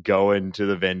 go into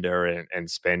the vendor and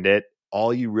spend it.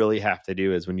 All you really have to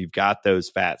do is when you've got those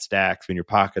fat stacks, when your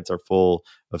pockets are full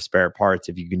of spare parts,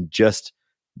 if you can just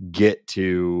get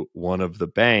to one of the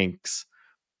banks,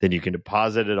 then you can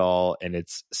deposit it all and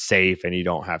it's safe and you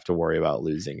don't have to worry about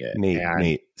losing it.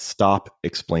 Nate, stop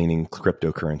explaining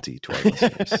cryptocurrency to our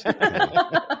listeners.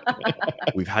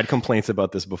 We've had complaints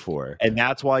about this before. And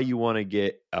that's why you want to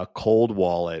get a cold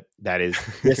wallet that is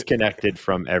disconnected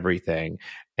from everything.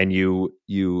 And you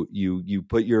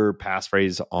put your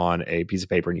passphrase on a piece of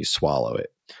paper and you swallow it.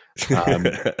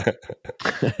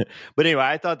 But anyway,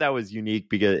 I thought that was unique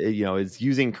because it's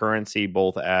using currency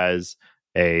both as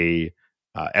a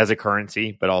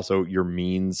currency, but also your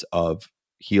means of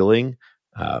healing.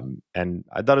 And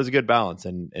I thought it was a good balance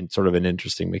and sort of an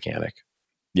interesting mechanic.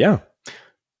 Yeah.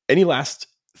 Any last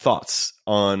thoughts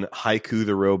on Haiku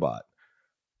the Robot?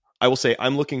 I will say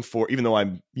I'm looking for, even though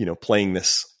I'm playing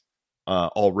this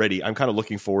already, I'm kind of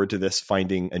looking forward to this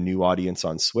finding a new audience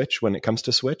on Switch when it comes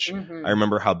to Switch. Mm-hmm. I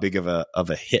remember how big of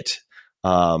a hit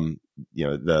Hollow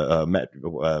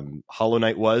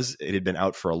Knight was. It had been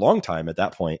out for a long time at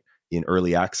that point in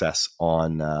early access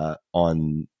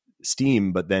on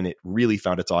Steam, but then it really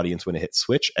found its audience when it hit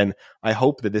Switch, and I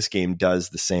hope that this game does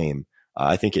the same.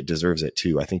 I think it deserves it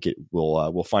too. I think it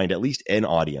will find at least an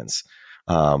audience,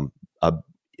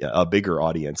 a bigger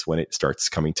audience when it starts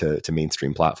coming to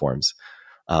mainstream platforms.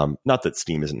 Not that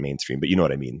Steam isn't mainstream, but you know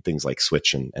what I mean. Things like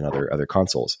Switch and other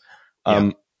consoles.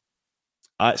 This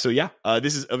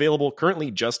is available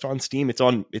currently just on Steam.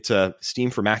 It's a Steam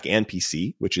for Mac and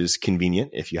PC, which is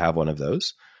convenient if you have one of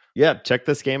those. Yeah, check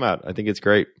this game out. I think it's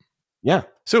great. Yeah.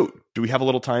 So, do we have a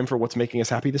little time for what's making us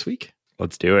happy this week?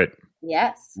 Let's do it.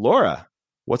 Yes. Laura,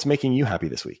 what's making you happy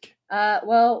this week?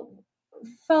 Well,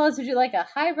 fellas, would you like a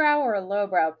highbrow or a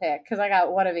lowbrow pick? Because I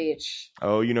got one of each.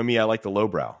 Oh, you know me, I like the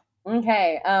lowbrow.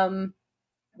 Okay.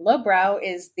 Lowbrow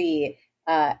is the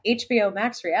HBO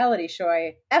Max reality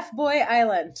show F-Boy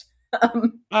Island.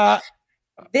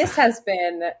 This has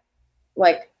been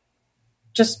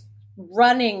just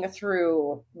running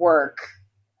through work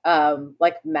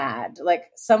like mad. Like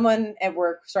someone at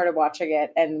work started watching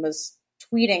it and was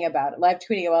tweeting about it, live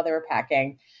tweeting it while they were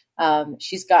packing.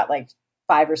 She's got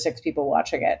 5 or 6 people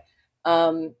watching it.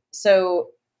 So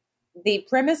the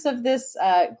premise of this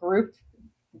group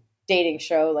dating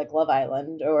show like Love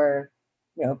Island or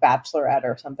Bachelorette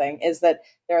or something is that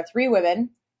there are 3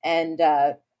 women and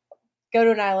go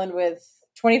to an island with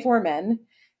 24 men.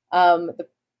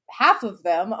 Half of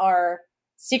them are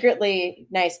secretly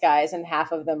nice guys and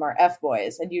half of them are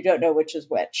F-boys, and you don't know which is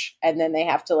which. And then they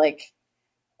have to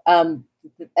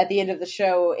at the end of the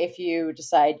show, if you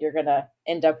decide you're going to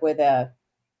end up with a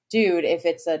dude, if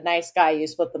it's a nice guy, you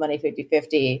split the money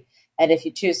 50-50. And if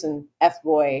you choose an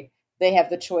F-boy, they have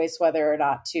the choice whether or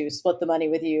not to split the money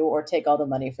with you or take all the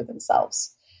money for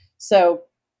themselves. So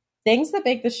things that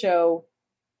make the show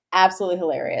absolutely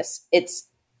hilarious. It's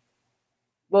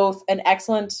both an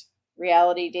excellent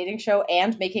reality dating show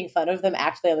and making fun of them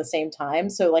actually on the same time.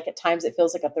 So at times it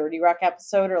feels like a 30 Rock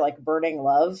episode or Burning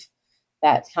Love,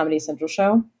 that Comedy Central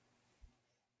show.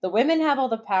 The women have all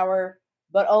the power,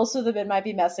 but also the men might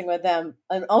be messing with them.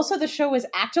 And also the show is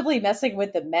actively messing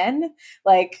with the men.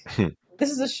 This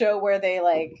is a show where they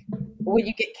when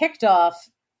you get kicked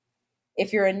off,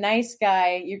 if you're a nice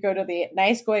guy, you go to the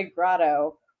nice guy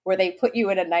grotto where they put you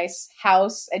in a nice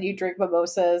house and you drink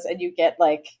mimosas and you get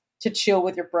to chill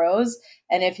with your bros.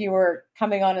 And if you were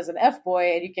coming on as an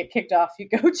F-boy and you get kicked off, you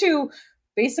go to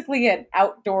basically an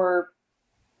outdoor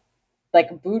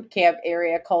boot camp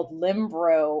area called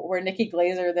Limbro, where Nikki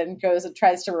Glaser then goes and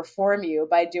tries to reform you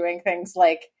by doing things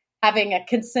like having a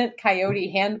consent coyote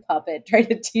hand puppet try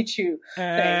to teach you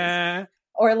things.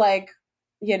 Or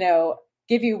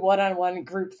give you one-on-one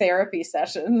group therapy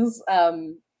sessions.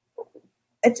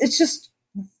 It's just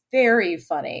very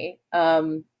funny.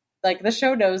 The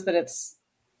show knows that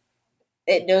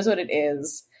it knows what it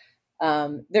is.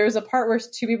 There was a part where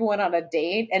 2 people went on a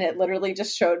date and it literally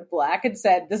just showed black and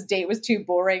said, this date was too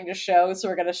boring to show, so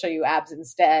we're going to show you abs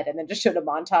instead. And then just showed a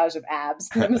montage of abs.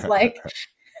 And it was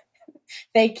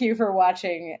thank you for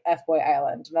watching F-Boy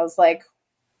Island. And I was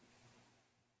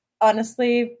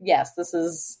honestly, yes, this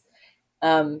is,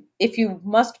 if you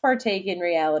must partake in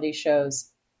reality shows,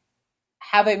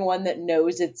 having one that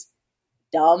knows it's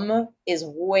dumb is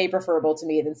way preferable to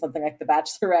me than something like The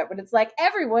Bachelorette, when it's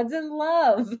everyone's in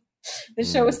love. The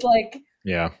show is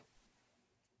yeah,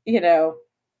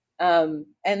 and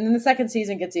then the second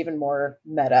season gets even more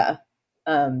meta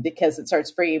because it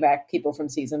starts bringing back people from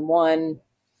season 1.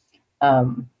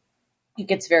 It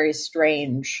gets very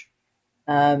strange.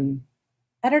 I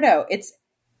don't know. It's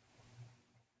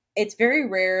very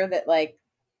rare that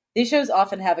these shows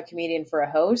often have a comedian for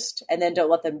a host and then don't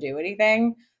let them do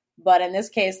anything. But in this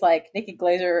case, Nikki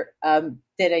Glaser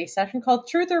did a session called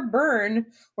Truth or Burn,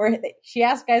 where she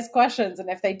asked guys questions, and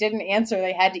if they didn't answer,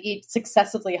 they had to eat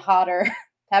successively hotter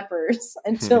peppers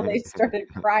until they started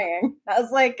crying. I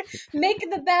was make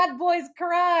the bad boys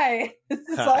cry. This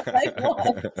is all I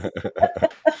want.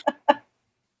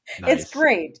 Nice. It's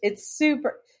great. It's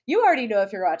super. You already know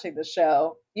if you're watching the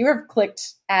show. You have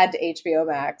clicked add to HBO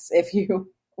Max if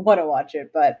you want to watch it,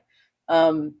 but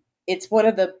it's one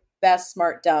of the best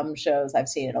smart dumb shows I've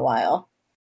seen in a while.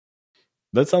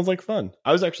 That sounds like fun.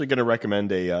 I was actually going to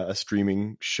recommend a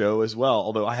streaming show as well,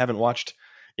 although I haven't watched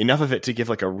enough of it to give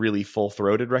like a really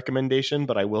full-throated recommendation.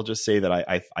 But I will just say that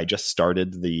I just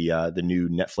started the new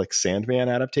Netflix Sandman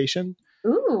adaptation.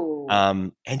 Ooh,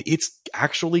 and it's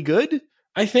actually good,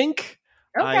 I think.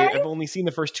 okay. I've only seen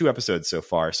the first 2 episodes so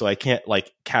far, so I can't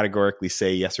like categorically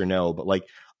say yes or no. But like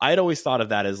I'd always thought of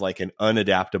that as like an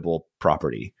unadaptable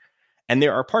property. And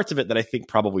there are parts of it that I think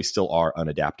probably still are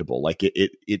unadaptable. Like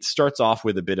it starts off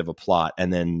with a bit of a plot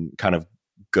and then kind of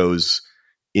goes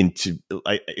into,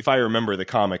 if I remember the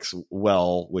comics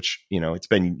well, which, you know, it's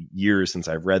been years since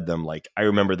I've read them. Like I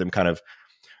remember them kind of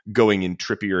going in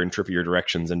trippier and trippier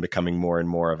directions and becoming more and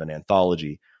more of an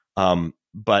anthology.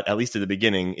 But at least at the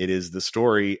beginning, it is the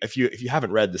story. If you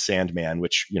haven't read The Sandman,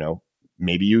 which, you know,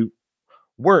 maybe you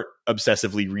weren't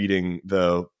obsessively reading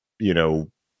the, you know,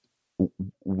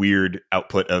 weird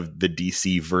output of the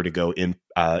DC Vertigo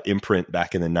imprint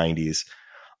back in the 90s.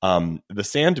 The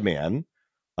Sandman,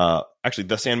 actually,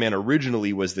 the Sandman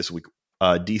originally was this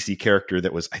DC character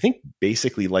that was, I think,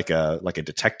 basically like a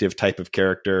detective type of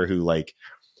character who like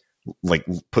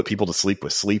put people to sleep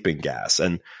with sleeping gas.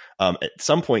 And at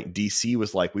some point, DC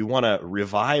was like, we want to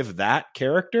revive that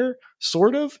character,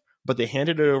 sort of, but they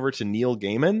handed it over to Neil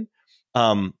Gaiman.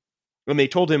 And they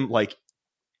told him like,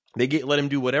 let him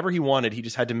do whatever he wanted. He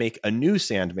just had to make a new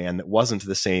Sandman that wasn't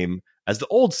the same as the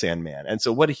old Sandman. And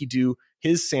so what did he do?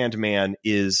 His Sandman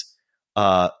is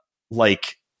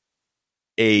like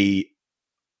a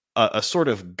sort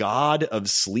of god of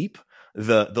sleep,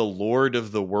 the lord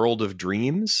of the world of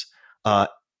dreams,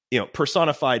 you know,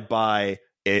 personified by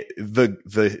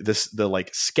the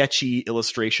like sketchy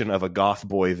illustration of a goth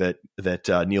boy that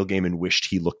Neil Gaiman wished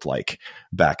he looked like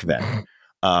back then.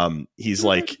 He's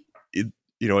like,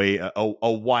 you know,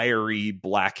 a wiry,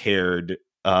 black-haired,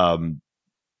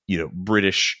 you know,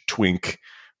 British twink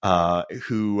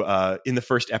who in the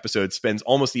first episode spends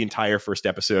almost the entire first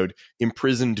episode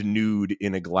imprisoned nude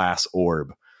in a glass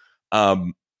orb.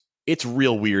 It's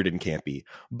real weird and campy,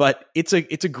 but it's a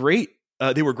great.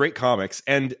 They were great comics,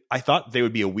 and I thought they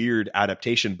would be a weird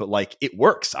adaptation, but like it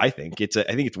works. I think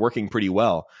it's working pretty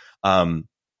well.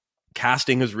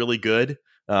 Casting is really good.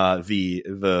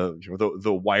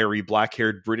 The wiry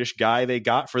black-haired British guy they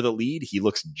got for the lead, he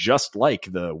looks just like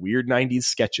the weird 90s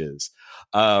sketches.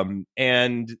 And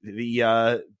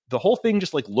the whole thing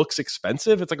just like looks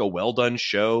expensive. It's like a well done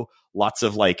show. Lots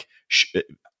of like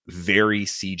very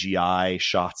CGI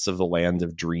shots of the land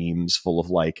of dreams, full of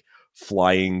like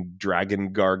flying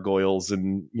dragon gargoyles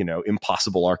and, you know,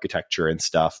 impossible architecture and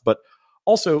stuff, but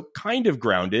also kind of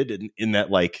grounded in that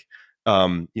like,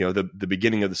 you know, the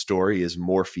beginning of the story is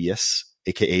Morpheus,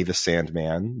 aka the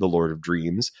Sandman, the Lord of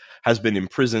Dreams, has been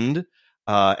imprisoned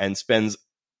and spends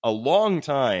a long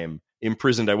time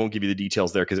imprisoned. I won't give you the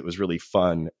details there because it was really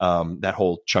fun. That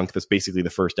whole chunk that's basically the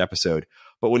first episode.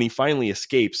 But when he finally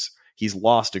escapes, he's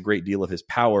lost a great deal of his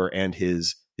power and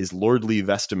his lordly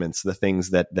vestments, the things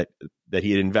that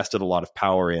he had invested a lot of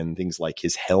power in, things like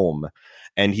his helm,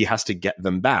 and he has to get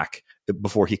them back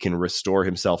before he can restore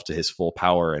himself to his full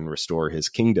power and restore his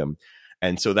kingdom.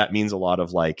 And so that means a lot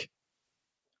of like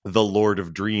the Lord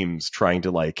of Dreams trying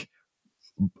to like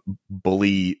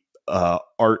bully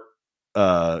art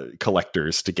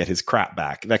collectors to get his crap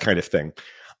back, that kind of thing.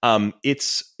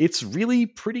 It's really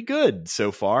pretty good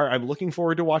so far. I'm looking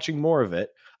forward to watching more of it.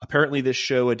 Apparently this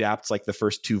show adapts like the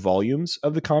first 2 volumes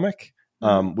of the comic,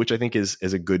 which I think is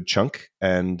a good chunk.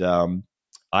 And I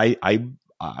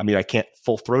mean, I can't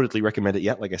full-throatedly recommend it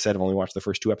yet. Like I said, I've only watched the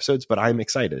first 2 episodes, but I'm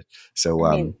excited. So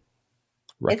I mean,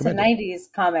 it's a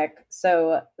 90s comic,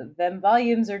 so them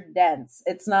volumes are dense.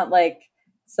 It's not like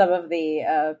some of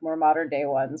the more modern day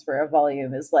ones where a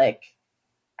volume is like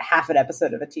half an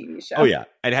episode of a TV show. Oh yeah.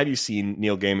 And have you seen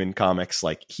Neil Gaiman comics?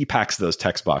 Like he packs those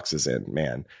text boxes in,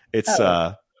 man. It's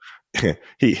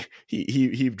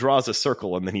he draws a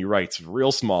circle and then he writes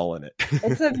real small in it.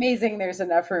 It's amazing there's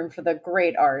enough room for the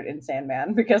great art in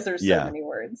Sandman because there's so many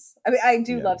words. I mean, I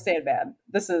do love Sandman.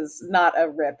 This is not a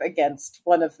rip against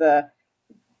one of the,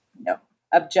 you know,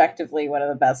 objectively one of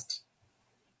the best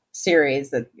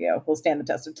series that, you know, will stand the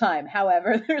test of time.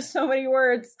 However, there's so many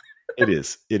words. It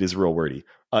is real wordy.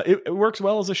 It works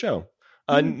well as a show.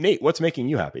 Nate, what's making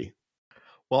you happy?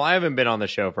 Well, I haven't been on the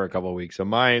show for a couple of weeks, so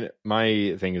my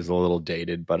thing is a little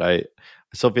dated, but I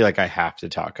still feel like I have to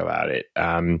talk about it.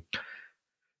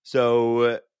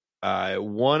 So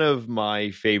one of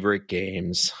my favorite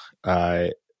games,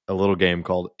 a little game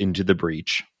called Into the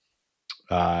Breach.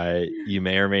 You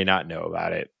may or may not know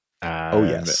about it. Oh,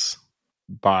 yes.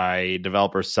 By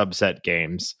developer Subset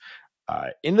Games.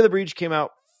 Into the Breach came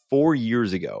out 4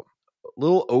 years ago, a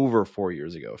little over 4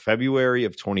 years ago, February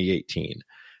of 2018.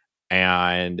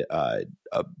 And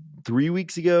 3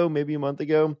 weeks ago, maybe a month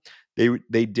ago,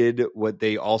 they did what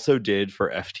they also did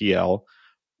for FTL,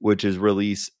 which is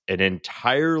release an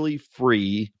entirely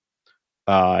free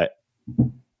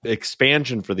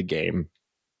expansion for the game.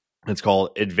 It's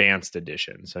called Advanced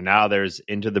Edition. So now there's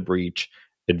Into the Breach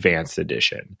Advanced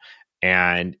Edition,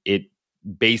 and it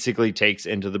basically takes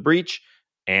Into the Breach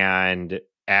and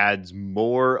adds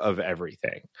more of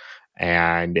everything.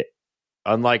 And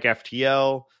unlike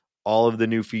FTL, all of the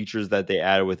new features that they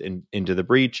added with Into the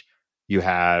Breach, you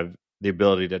have the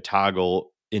ability to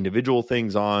toggle individual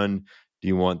things on. Do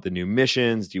you want the new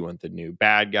missions? Do you want the new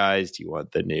bad guys? Do you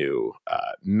want the new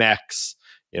mechs?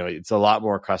 It's a lot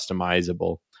more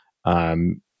customizable. But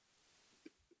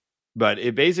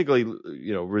it basically,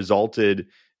 resulted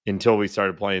until we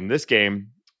started playing this game.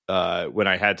 When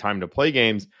I had time to play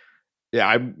games,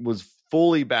 I was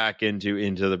fully back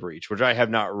into the Breach, which I have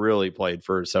not really played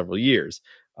for several years.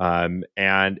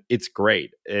 And it's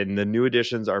great. And the new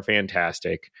additions are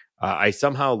fantastic. I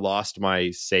somehow lost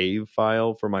my save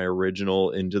file for my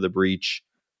original Into the Breach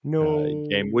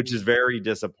game, which is very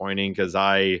disappointing because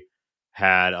I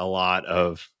had a lot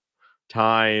of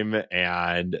time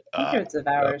and hundreds of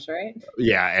hours, right?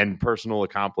 Yeah, and personal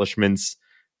accomplishments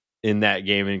in that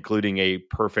game, including a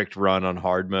perfect run on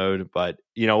hard mode. But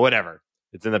whatever.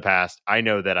 It's in the past. I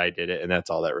know that I did it, and that's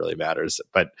all that really matters.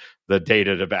 But the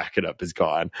data to back it up is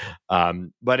gone.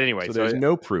 But anyway, so there's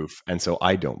no proof, and so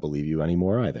I don't believe you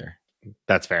anymore either.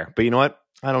 That's fair. But you know what?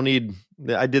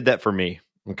 I did that for me.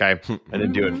 Okay, I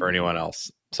didn't do it for anyone else.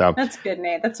 So that's good,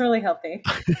 Nate. That's really healthy.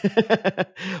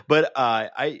 But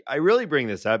I really bring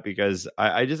this up because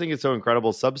I just think it's so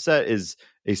incredible. Subset is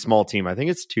a small team. I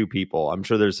think it's 2 people. I'm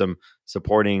sure there's some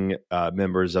supporting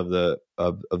members of the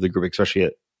group, especially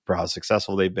for how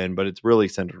successful they've been. But it's really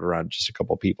centered around just a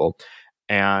couple people.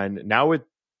 And now with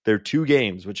their 2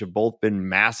 games, which have both been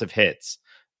massive hits,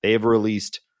 they have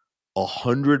released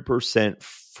 100%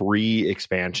 free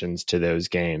expansions to those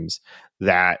games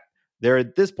that they're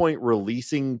at this point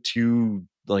releasing to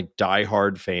like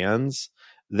diehard fans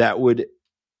that would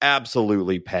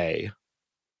absolutely pay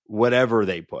whatever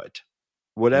they put,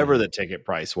 whatever the ticket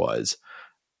price was.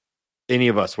 Any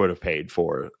of us would have paid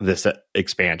for this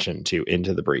expansion to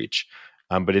Into the Breach.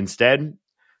 But instead,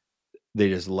 they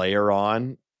just layer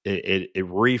on. It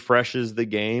refreshes the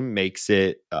game, makes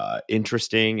it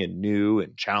interesting and new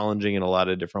and challenging in a lot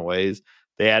of different ways.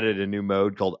 They added a new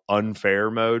mode called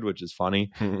Unfair Mode, which is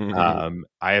funny. I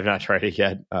have not tried it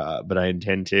yet, but I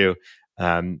intend to.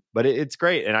 But it's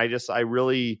great. And I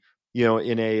really,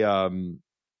 in a,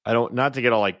 I don't, not to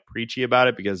get all like preachy about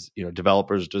it because,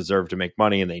 developers deserve to make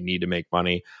money and they need to make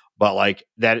money. But like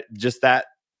that,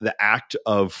 the act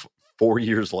of 4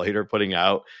 years later, putting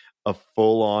out a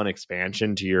full-on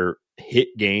expansion to your hit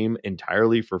game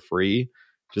entirely for free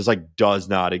just like does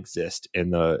not exist in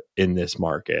this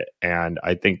market. And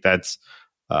I think that's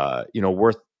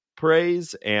worth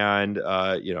praise. And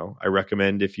I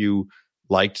recommend, if you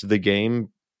liked the game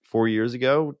 4 years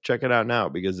ago, check it out now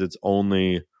because it's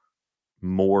only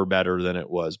more better than it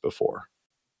was before.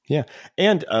 Yeah.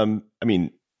 And I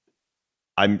mean,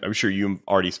 I'm sure you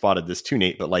already spotted this too,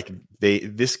 Nate, but like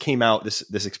this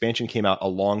expansion came out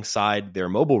alongside their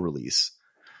mobile release.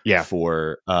 Yeah.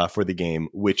 For the game,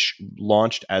 which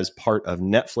launched as part of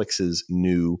Netflix's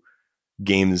new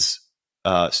games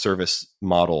service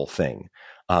model thing,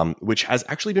 which has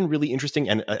actually been really interesting.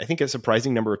 And I think a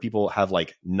surprising number of people have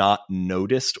like not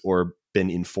noticed or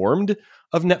been informed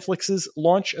of Netflix's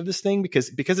launch of this thing because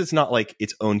it's not like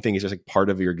its own thing. It's just like part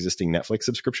of your existing Netflix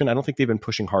subscription. I don't think they've been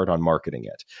pushing hard on marketing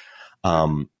it.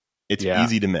 It's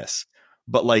easy to miss.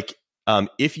 But like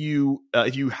if you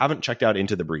haven't checked out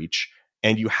Into the Breach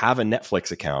and you have a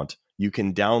Netflix account, you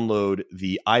can download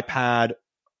the iPad,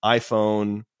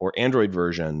 iPhone, or Android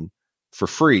version for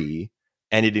free.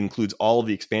 And it includes all of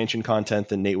the expansion content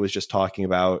that Nate was just talking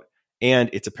about. And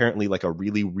it's apparently like a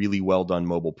really, really well done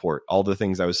mobile port. All the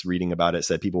things I was reading about it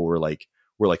said people were like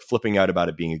flipping out about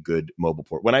it being a good mobile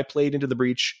port. When I played Into the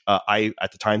Breach, I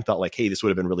at the time thought like, hey, this would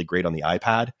have been really great on the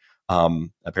iPad.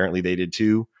 Apparently they did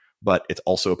too. But it's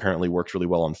also apparently works really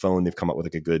well on phone. They've come up with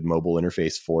like a good mobile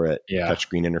interface for it,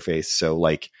 touchscreen interface. So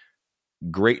like,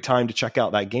 great time to check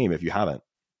out that game if you haven't.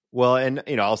 Well,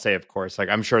 and I'll say, of course, like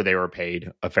I'm sure they were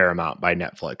paid a fair amount by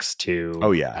Netflix to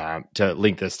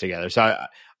link this together. So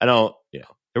I don't,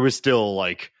 there was still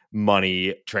like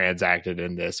money transacted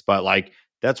in this, but like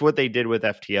that's what they did with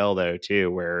FTL though too,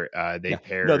 where they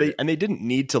paired. No, they didn't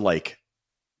need to like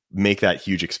make that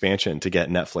huge expansion to get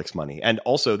Netflix money. And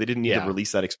also they didn't need to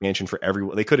release that expansion for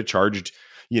everyone. They could have charged,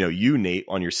 you, Nate,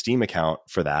 on your Steam account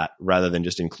for that rather than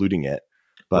just including it.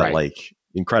 But like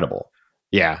incredible.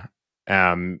 Yeah.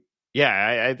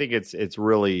 I think it's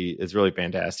really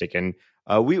fantastic. And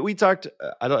we talked,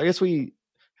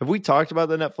 have we talked about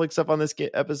the Netflix stuff on this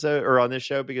episode or on this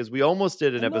show? Because we almost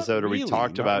did an episode where we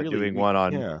talked about doing one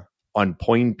on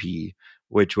Poinpy,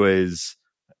 which was,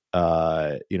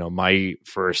 my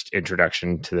first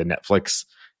introduction to the Netflix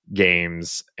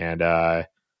games. And, I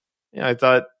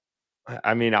thought,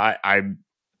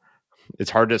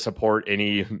 it's hard to support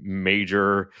any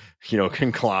major,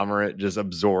 conglomerate just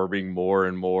absorbing more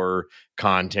and more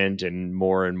content and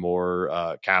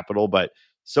more capital. But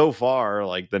so far,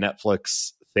 like the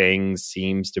Netflix thing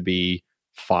seems to be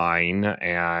fine.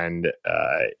 And,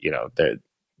 they're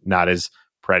not as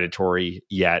predatory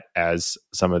yet as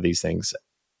some of these things,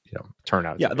 turn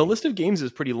out. Yeah, the list of games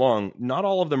is pretty long. Not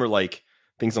all of them are like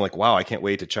things I'm like, wow, I can't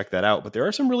wait to check that out. But there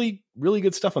are some really, really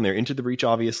good stuff on there. Into the Breach,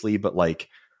 obviously, but like,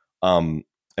 and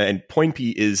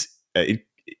Poinpy is,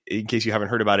 in case you haven't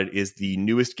heard about it, is the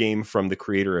newest game from the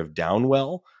creator of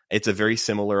Downwell. It's a very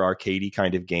similar arcadey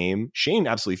kind of game. Shane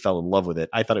absolutely fell in love with it.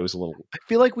 I thought it was a little. I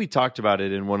feel like we talked about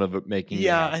it in one of it making.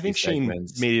 Yeah, I think Shane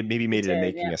made it a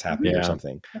Making Us Happy or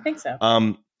something. I think so.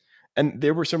 And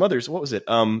there were some others. What was it?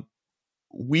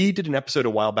 We did an episode a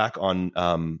while back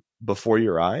on Before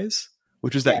Your Eyes,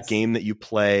 which was that game that you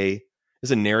play.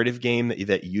 It's a narrative game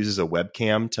that uses a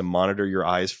webcam to monitor your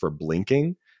eyes for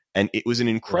blinking. And it was an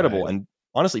incredible and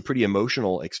honestly pretty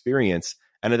emotional experience.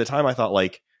 And at the time I thought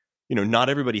like, not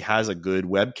everybody has a good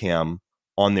webcam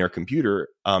on their computer.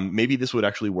 Maybe this would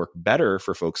actually work better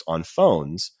for folks on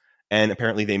phones. And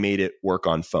apparently they made it work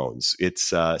on phones. It's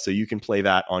so you can play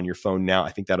that on your phone now.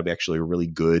 I think that'll be actually a really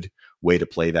good way to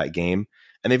play that game.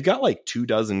 And they've got like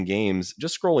 24 games.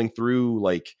 Just scrolling through,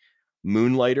 like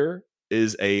Moonlighter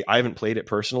is I haven't played it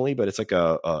personally, but it's like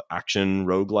a action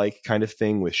roguelike kind of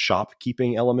thing with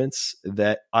shopkeeping elements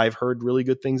that I've heard really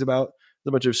good things about. There's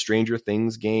a bunch of Stranger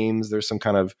Things games. There's some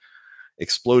kind of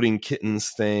exploding kittens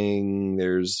thing.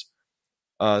 There's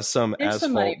some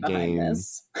asphalt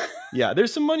games. Yeah,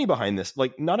 there's some money behind this.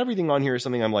 Like, not everything on here is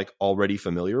something I'm like already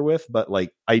familiar with, but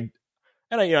like I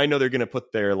know they're gonna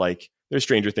put their like there's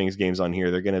Stranger Things games on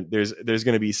here. There's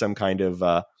gonna be some kind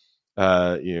of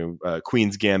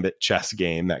Queen's Gambit chess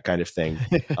game, that kind of thing.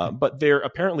 But they're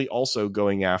apparently also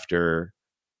going after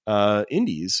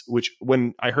indies, which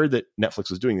when I heard that Netflix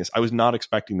was doing this, I was not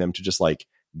expecting them to just like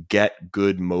get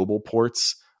good mobile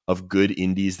ports of good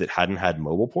indies that hadn't had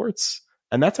mobile ports.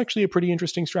 And that's actually a pretty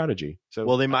interesting strategy. So,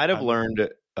 well, they might have learned,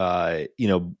 I'd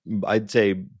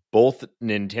say both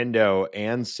Nintendo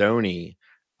and Sony,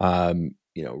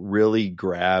 really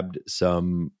grabbed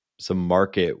some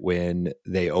market when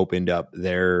they opened up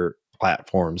their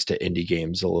platforms to indie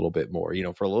games a little bit more.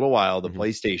 For a little while, the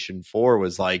PlayStation 4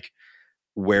 was like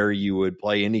where you would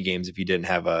play indie games if you didn't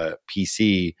have a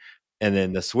PC. And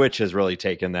then the Switch has really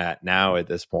taken that now at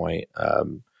this point.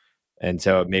 And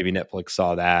so maybe Netflix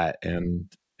saw that and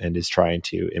is trying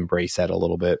to embrace that a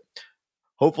little bit.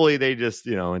 Hopefully they just,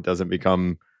 it doesn't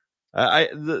become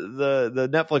the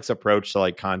Netflix approach to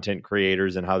like content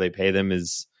creators and how they pay them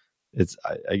is,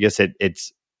 I guess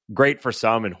it's great for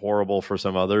some and horrible for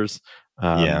some others.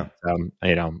 I'm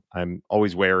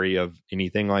always wary of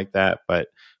anything like that, but at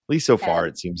least so far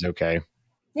it seems okay.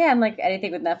 Yeah, and like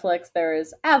anything with Netflix, there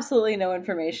is absolutely no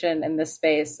information in this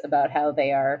space about how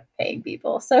they are paying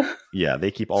people. So yeah,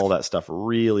 they keep all that stuff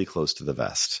really close to the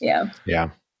vest. Yeah.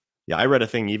 I read a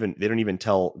thing, they don't even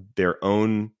tell their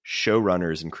own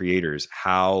showrunners and creators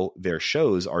how their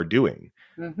shows are doing.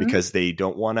 Because they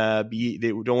don't want to be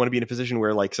in a position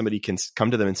where like somebody can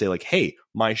come to them and say like, hey,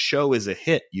 my show is a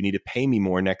hit, you need to pay me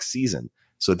more next season.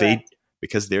 So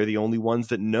because they're the only ones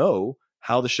that know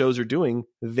how the shows are doing,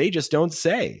 they just don't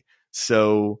say.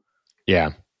 So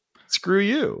yeah, screw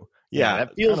you. Yeah,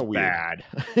 that feels bad.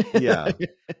 Yeah.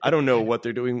 I don't know what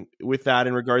they're doing with that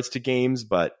in regards to games,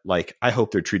 but like I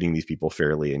hope they're treating these people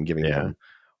fairly and giving them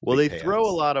they throw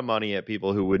a lot of money at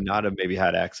people who would not have maybe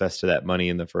had access to that money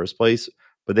in the first place,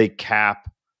 but they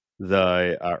cap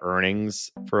the earnings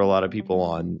for a lot of people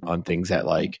on things that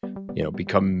like,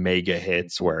 become mega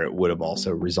hits where it would have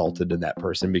also resulted in that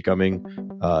person becoming,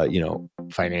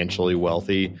 financially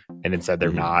wealthy. And instead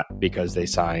they're not because they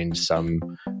signed some,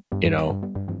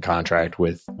 contract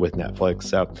with Netflix.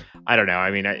 So I don't know. I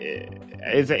mean,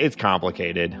 it's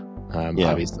complicated,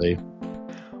 obviously.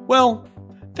 Well,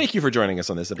 thank you for joining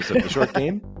us on this episode of The Short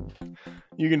Game.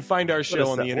 You can find our show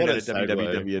on the internet at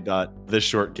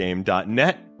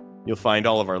www.theshortgame.net. You'll find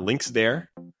all of our links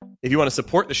there. If you want to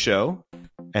support the show,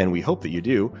 and we hope that you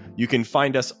do. You can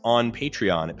find us on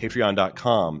Patreon at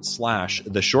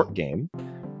patreon.com/theshortgame.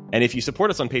 And if you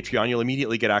support us on Patreon, you'll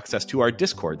immediately get access to our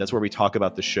Discord. That's where we talk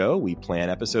about the show. We plan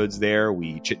episodes there.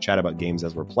 We chit-chat about games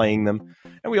as we're playing them.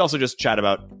 And we also just chat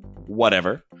about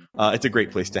whatever. It's a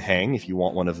great place to hang if you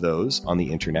want one of those on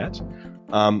the internet.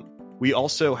 We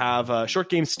also have short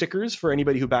game stickers for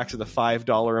anybody who backs at the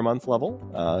 $5 a month level.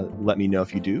 Let me know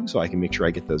if you do, so I can make sure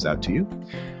I get those out to you.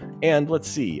 And let's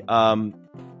see. You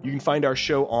can find our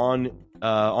show on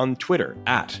Twitter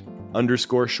at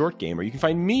 _shortgame, or you can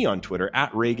find me on Twitter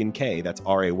at Reagan K. That's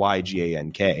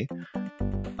RAYGANK.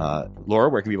 Laura,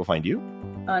 where can people find you?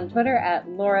 On Twitter at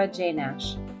Laura J.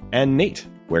 Nash. And Nate,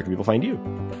 where can people find you?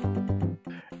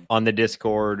 On the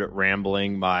Discord,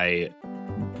 rambling my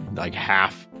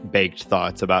half-baked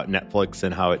thoughts about Netflix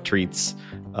and how it treats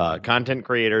content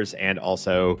creators, and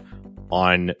also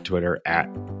on Twitter at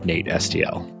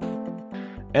NateSTL.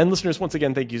 And listeners, once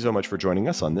again, thank you so much for joining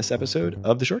us on this episode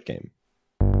of The Short Game.